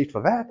sowed a seed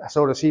for that, I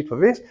sowed a seed for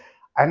this,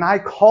 and I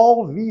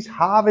call these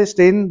harvest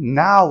in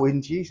now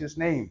in Jesus'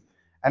 name.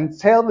 And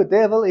tell the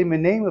devil, in the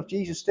name of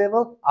Jesus,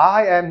 devil,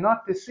 I am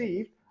not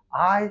deceived,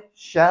 I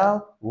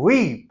shall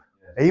reap.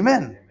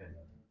 Amen.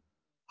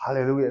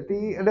 Hallelujah.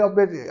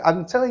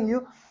 I'm telling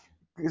you,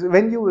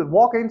 when you will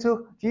walk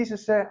into,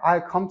 Jesus said, I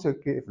come to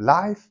give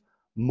life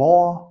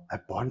more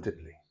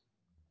abundantly.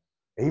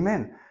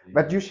 Amen.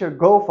 But you shall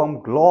go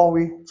from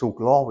glory to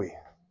glory.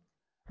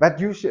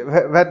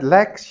 That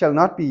lack shall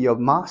not be your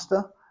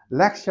master.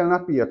 Lack shall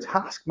not be your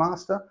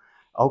taskmaster.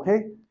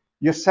 Okay?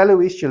 Your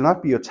salary shall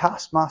not be your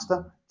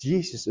taskmaster.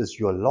 Jesus is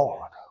your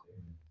Lord.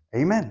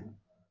 Amen.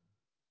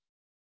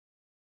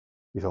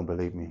 You don't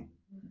believe me.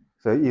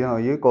 So,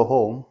 you go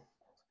home.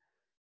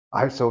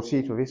 I sow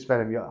seeds for this,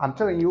 that, and the other. I'm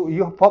telling you,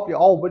 you have probably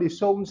already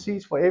sown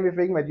seeds for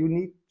everything that you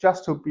need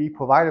just to be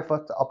provided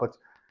for,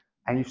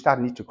 and you start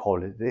need to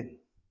call it in.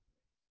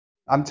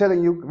 I'm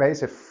telling you, there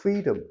is a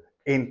freedom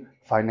in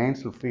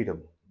financial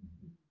freedom.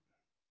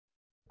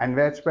 And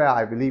that's where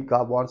I believe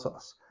God wants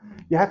us.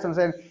 You have to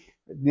understand,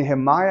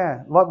 Nehemiah,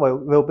 what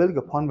will build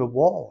upon the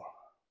wall?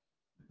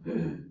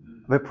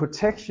 The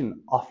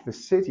protection of the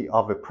city,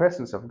 of the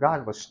presence of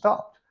God was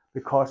stopped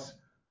because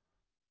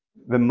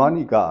the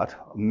money god,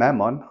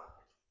 Mammon,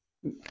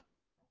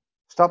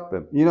 stopped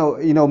them.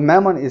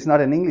 Mammon is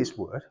not an English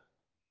word.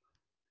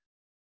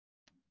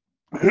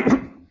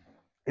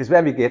 It's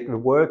where we get the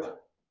word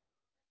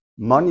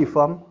money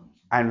from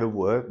and the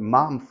word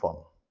mom from.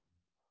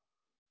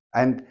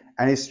 And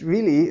it's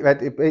really that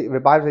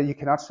the Bible says you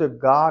cannot serve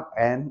God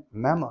and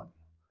mammon.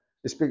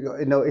 It's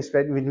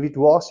when we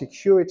draw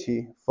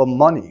security from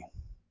money.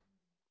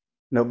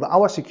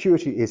 Our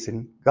security is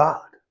in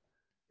God.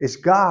 It's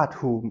God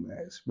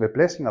the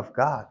blessing of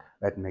God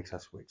that makes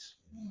us rich.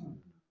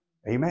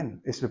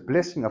 Amen. It's the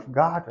blessing of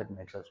God that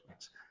makes us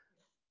rich.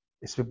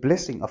 It's the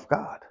blessing of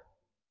God.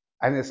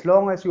 And as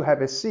long as you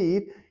have a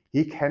seed,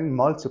 He can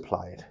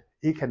multiply it.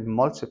 He can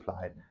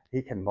multiply it.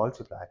 He can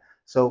multiply it.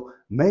 So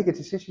make a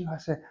decision. I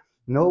say,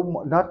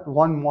 no, not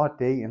one more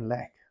day in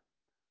lack.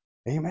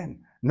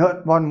 Amen.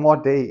 Not one more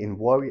day in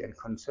worry and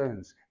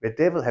concerns. The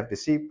devil have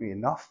deceived me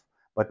enough,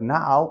 but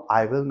now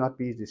I will not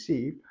be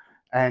deceived.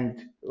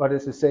 And what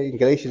does it say in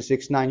Galatians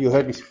 6:9? You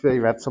heard me say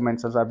that so many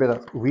times. I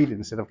better read it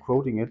instead of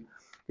quoting it.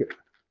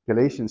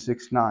 Galatians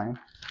 6:9.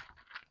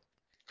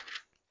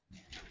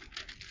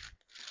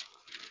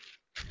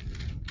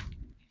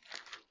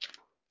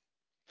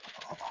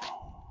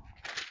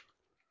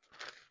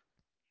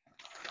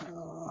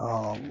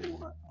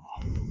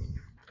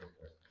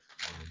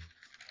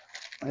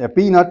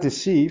 Be not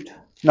deceived.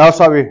 No,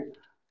 sorry.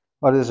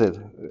 What is it?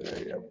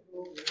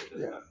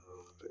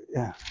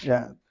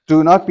 Yeah.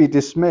 Do not be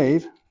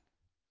dismayed.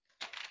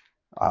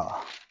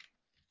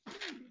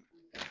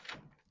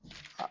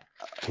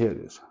 Here it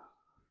is.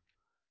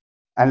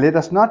 And let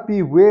us not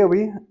be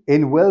weary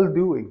in well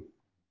doing.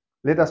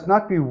 Let us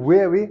not be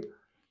weary,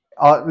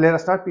 or let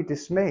us not be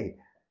dismayed.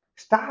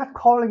 Start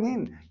calling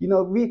in.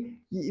 You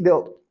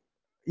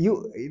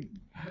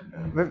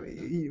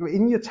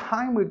in your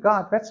time with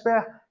God, that's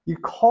where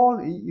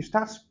you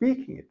start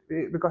speaking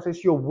it because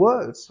it's your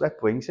words that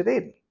brings it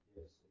in.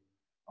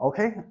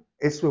 Okay,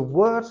 it's the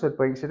words that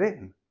brings it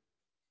in.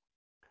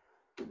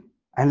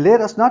 And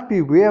let us not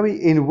be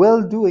weary in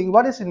well doing.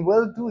 What is in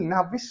well doing?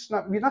 Now,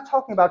 we're not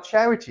talking about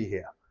charity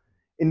here.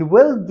 In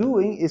well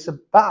doing is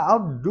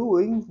about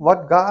doing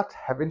what God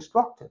have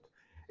instructed.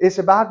 It's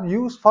about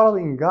you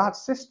following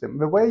God's system.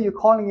 The way you're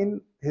calling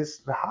in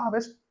the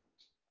harvest,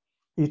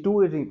 you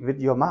do it with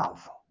your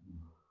mouth.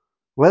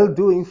 Well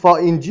doing, for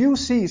in due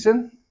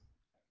season.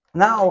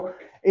 Now,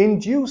 in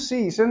due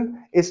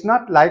season, it's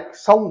not like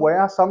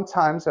somewhere,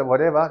 sometimes, or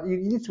whatever. You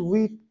need to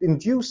read in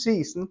due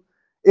season.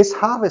 It's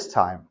harvest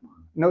time.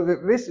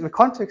 The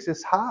context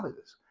is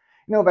harvest.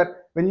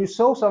 But when you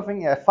sow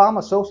something, a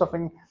farmer sows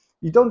something,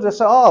 you don't just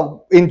say,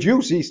 oh, in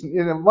due season.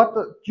 What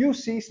the due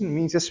season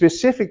means, a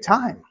specific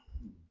time.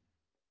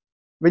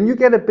 When you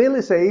get a bill,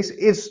 it says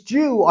it's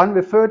due on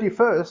the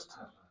 31st.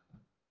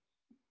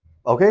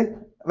 Okay?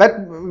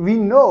 That we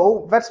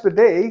know that's the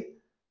day,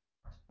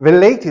 the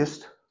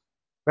latest,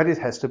 that it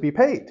has to be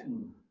paid.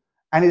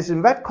 And it's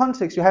in that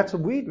context you have to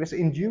read this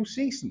in due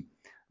season.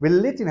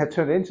 Religion had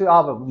turned into,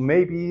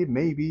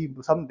 maybe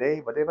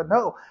someday, whatever.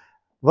 No.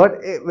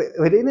 But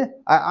within it,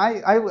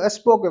 I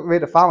spoke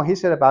with a farmer. He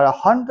said about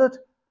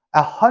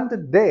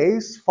 100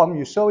 days from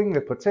you sowing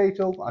the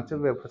potato until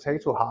the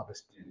potato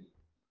harvest.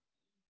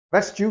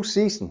 That's due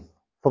season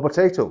for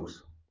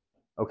potatoes.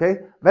 Okay,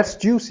 that's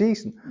due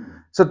season.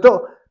 So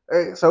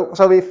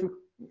if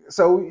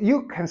So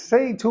you can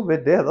say to the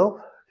devil,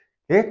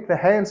 get the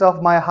hands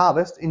off my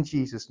harvest in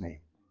Jesus' name.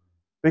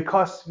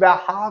 Because the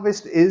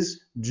harvest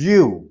is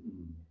due.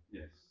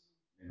 Yes.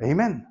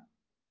 Amen.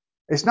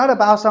 It's not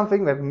about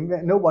something that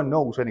no one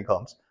knows when it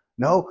comes.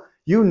 No,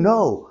 you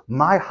know,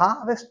 my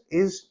harvest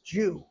is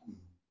due.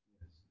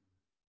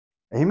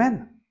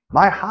 Amen.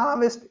 My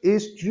harvest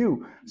is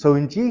due. So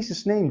in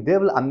Jesus' name,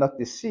 devil, I'm not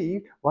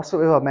deceived.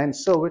 Whatsoever man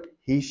soweth,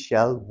 he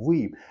shall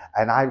reap.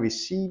 And I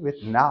receive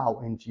it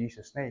now in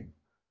Jesus' name.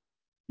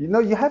 You know,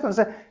 you have to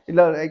say, you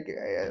know, like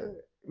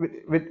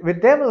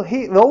with devil,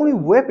 the only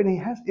weapon he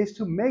has is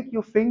to make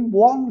you think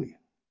wrongly,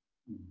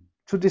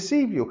 to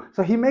deceive you.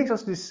 So he makes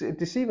us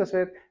deceive us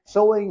that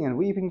sowing and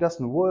reaping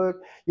doesn't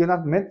work. You're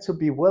not meant to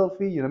be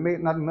wealthy. You're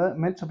not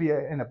meant to be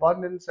in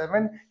abundance. And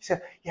when he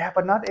said, yeah,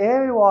 but not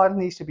everyone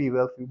needs to be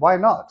wealthy. Why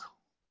not?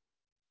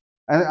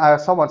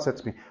 And someone said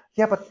to me,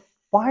 yeah, but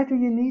why do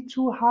you need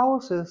two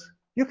houses?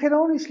 You can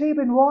only sleep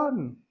in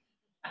one.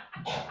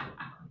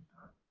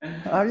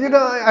 You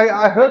know,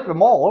 I heard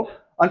them all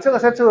until I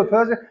said to a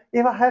person,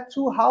 if I had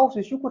two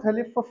houses, you could have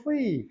lived for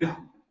free.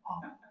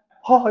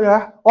 Oh,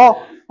 yeah.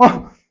 Oh.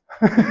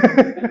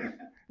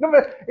 No,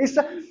 but it's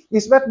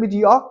that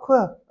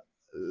mediocre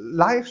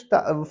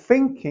lifestyle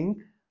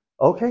thinking.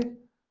 Okay.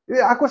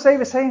 Yeah, I could say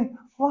the same.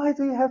 Why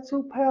do you have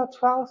two pair of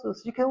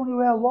trousers? You can only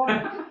wear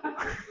one.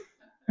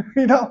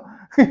 You know,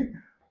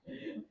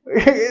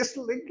 it's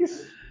like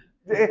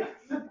eh,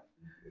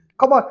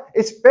 come on.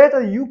 It's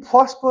better you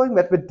prospering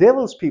than the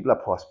devil's people are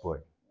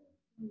prospering.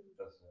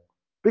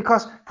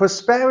 Because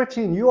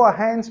prosperity in your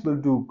hands will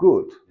do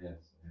good. Yes.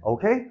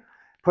 Okay?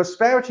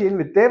 Prosperity in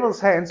the devil's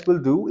hands will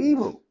do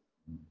evil.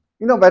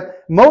 You know,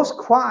 but most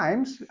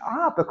crimes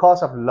are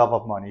because of love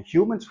of money.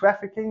 Human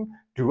trafficking,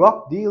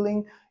 drug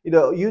dealing, you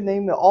know, you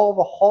name it, all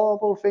the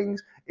horrible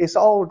things. It's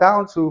all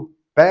down to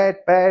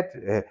bad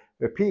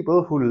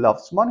people who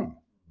loves money.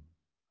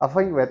 I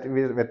think that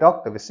the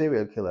doctor, the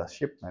serial killer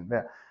Shipman,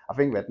 I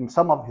think that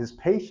some of his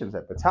patients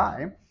at the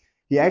time,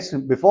 he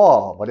actually,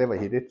 before whatever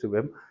he did to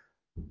them,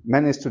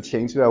 managed to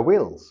change their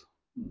wills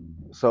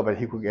so that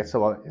he could get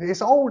someone.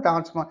 It's all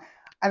down to money.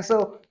 And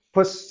so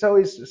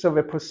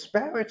the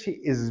prosperity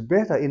is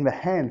better in the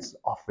hands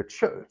of the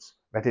church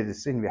than it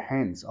is in the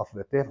hands of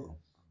the devil.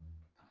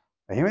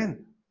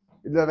 Amen.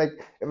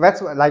 Like that's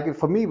what, like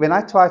for me when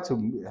I try to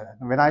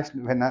when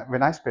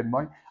I spend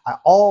money, I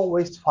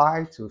always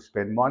try to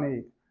spend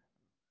money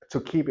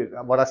to keep it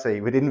what I say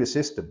within the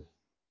system.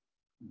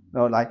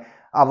 No, like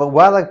I would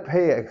rather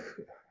pay.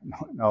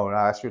 No,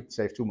 I should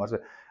say too much.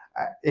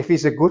 If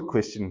he's a good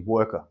Christian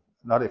worker,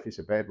 not if he's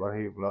a bad one,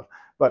 he will not.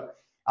 But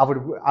I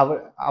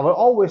would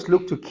always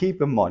look to keep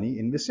the money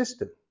in the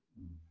system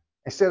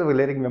instead of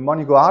letting the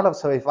money go out of.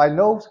 So if I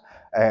know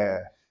uh,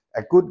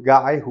 a good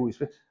guy who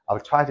is, I will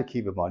try to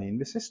keep the money in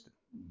the system.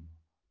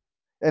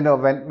 You know,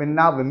 when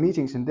now the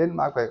meetings in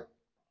Denmark,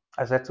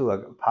 I said to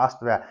a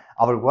pastor there,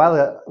 I would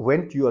rather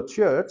rent your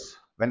church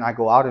when I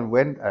go out and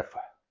rent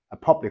a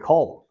public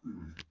hall,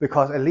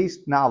 because at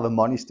least now the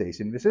money stays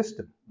in the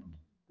system.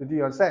 Do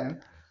you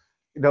understand?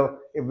 You know,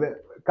 if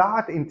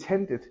God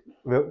intended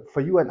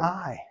for you and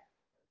I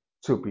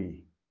to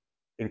be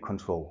in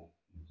control,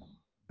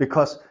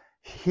 because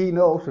He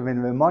knows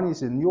when the money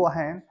is in your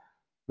hand,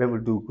 they will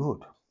do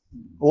good.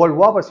 Oral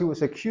Roberts, he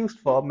was accused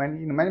for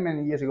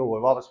many years ago.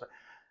 Oral Roberts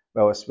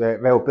they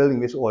were building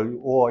this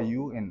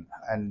ORU and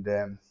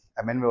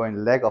when they were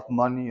in lack of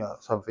money or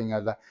something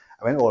like that.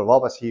 And when Oral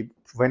Roberts he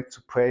went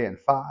to pray and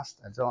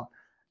fast and so on.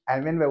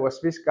 And then there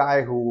was this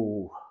guy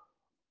who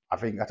I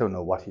don't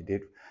know what he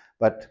did,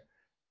 but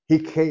he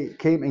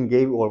came and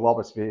gave Oral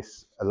Roberts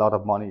this a lot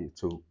of money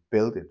to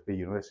build it, the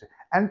university.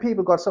 And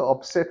people got so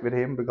upset with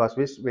him because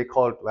this they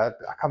called, well,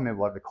 I can't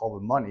remember what they call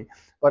the money,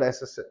 but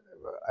as I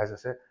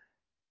said,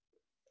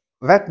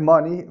 that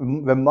money,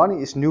 the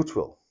money is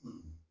neutral.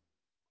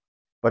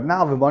 But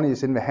now the money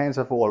is in the hands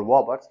of Oral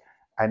Roberts,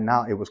 and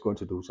now it was going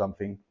to do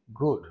something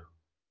good.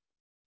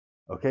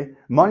 Okay,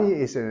 money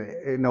is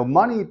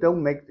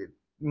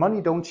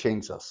money don't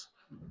change us.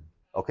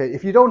 Okay,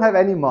 if you don't have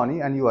any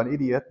money and you are an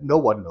idiot, no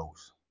one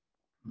knows.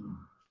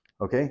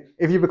 Okay,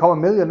 if you become a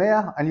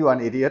millionaire and you are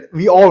an idiot,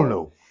 we all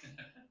know.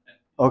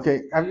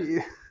 Okay,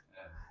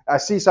 I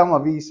see some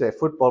of these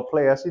football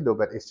players, you know,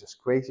 but it's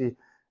just crazy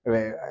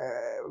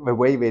the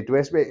way they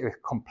dress.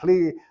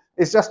 Completely,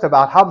 it's just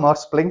about how much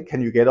blink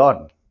can you get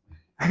on.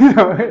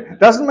 It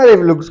doesn't matter if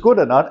it looks good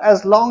or not,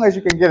 as long as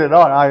you can get it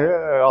on.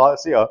 I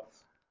see.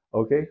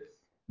 Okay.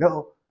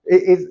 No,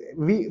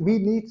 we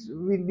need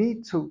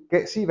to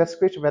see that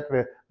scripture that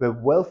the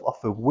wealth of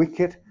the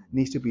wicked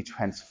needs to be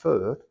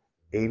transferred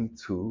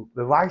into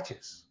the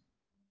righteous.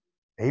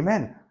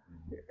 Amen.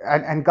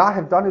 And God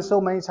have done it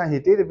so many times. He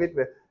did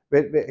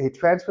it he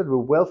transferred the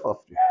wealth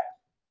of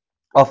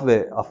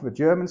the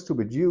Germans to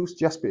the Jews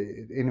just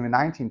in the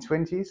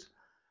 1920s.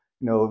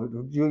 You know,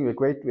 during the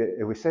Great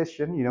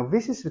Recession. You know,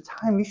 this is the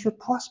time we should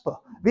prosper.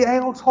 We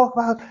all talk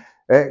about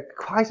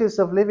crisis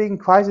of living,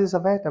 crisis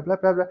of that, blah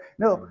blah blah.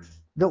 No,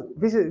 no.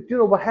 This is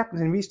what happens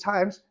in these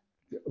times.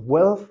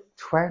 Wealth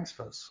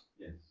transfers.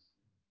 Yes.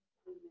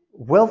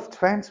 wealth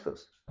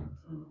transfers.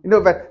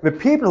 But the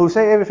people who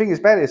say everything is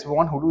bad is the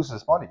one who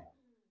loses money.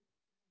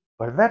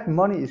 But that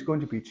money is going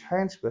to be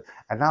transferred,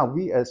 and now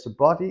we as the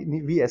body,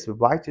 we as the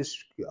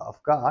righteous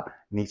of God,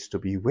 needs to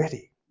be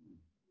ready.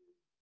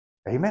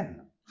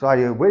 Amen. So are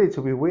you ready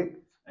to be with?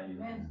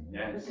 Amen.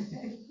 Yes.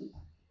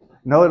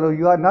 No,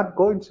 you are not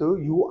going to.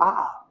 You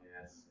are.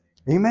 Yes.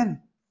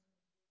 Amen.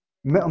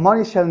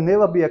 Money shall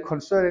never be a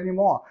concern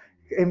anymore.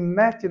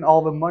 Imagine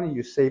all the money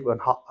you save on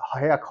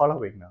hair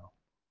coloring now.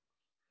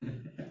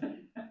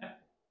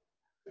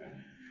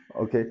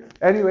 Okay.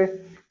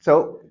 Anyway,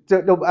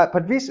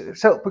 but this,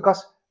 so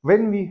because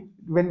when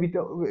we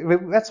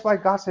do, that's why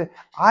God said,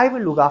 "I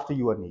will look after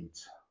your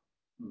needs,"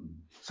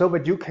 so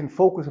that you can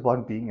focus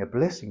upon being a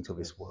blessing to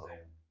this world.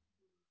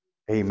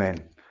 Amen.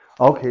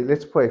 Okay,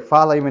 let's pray.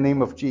 Father, in the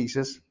name of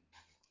Jesus,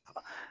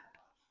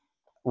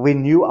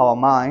 renew our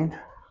mind.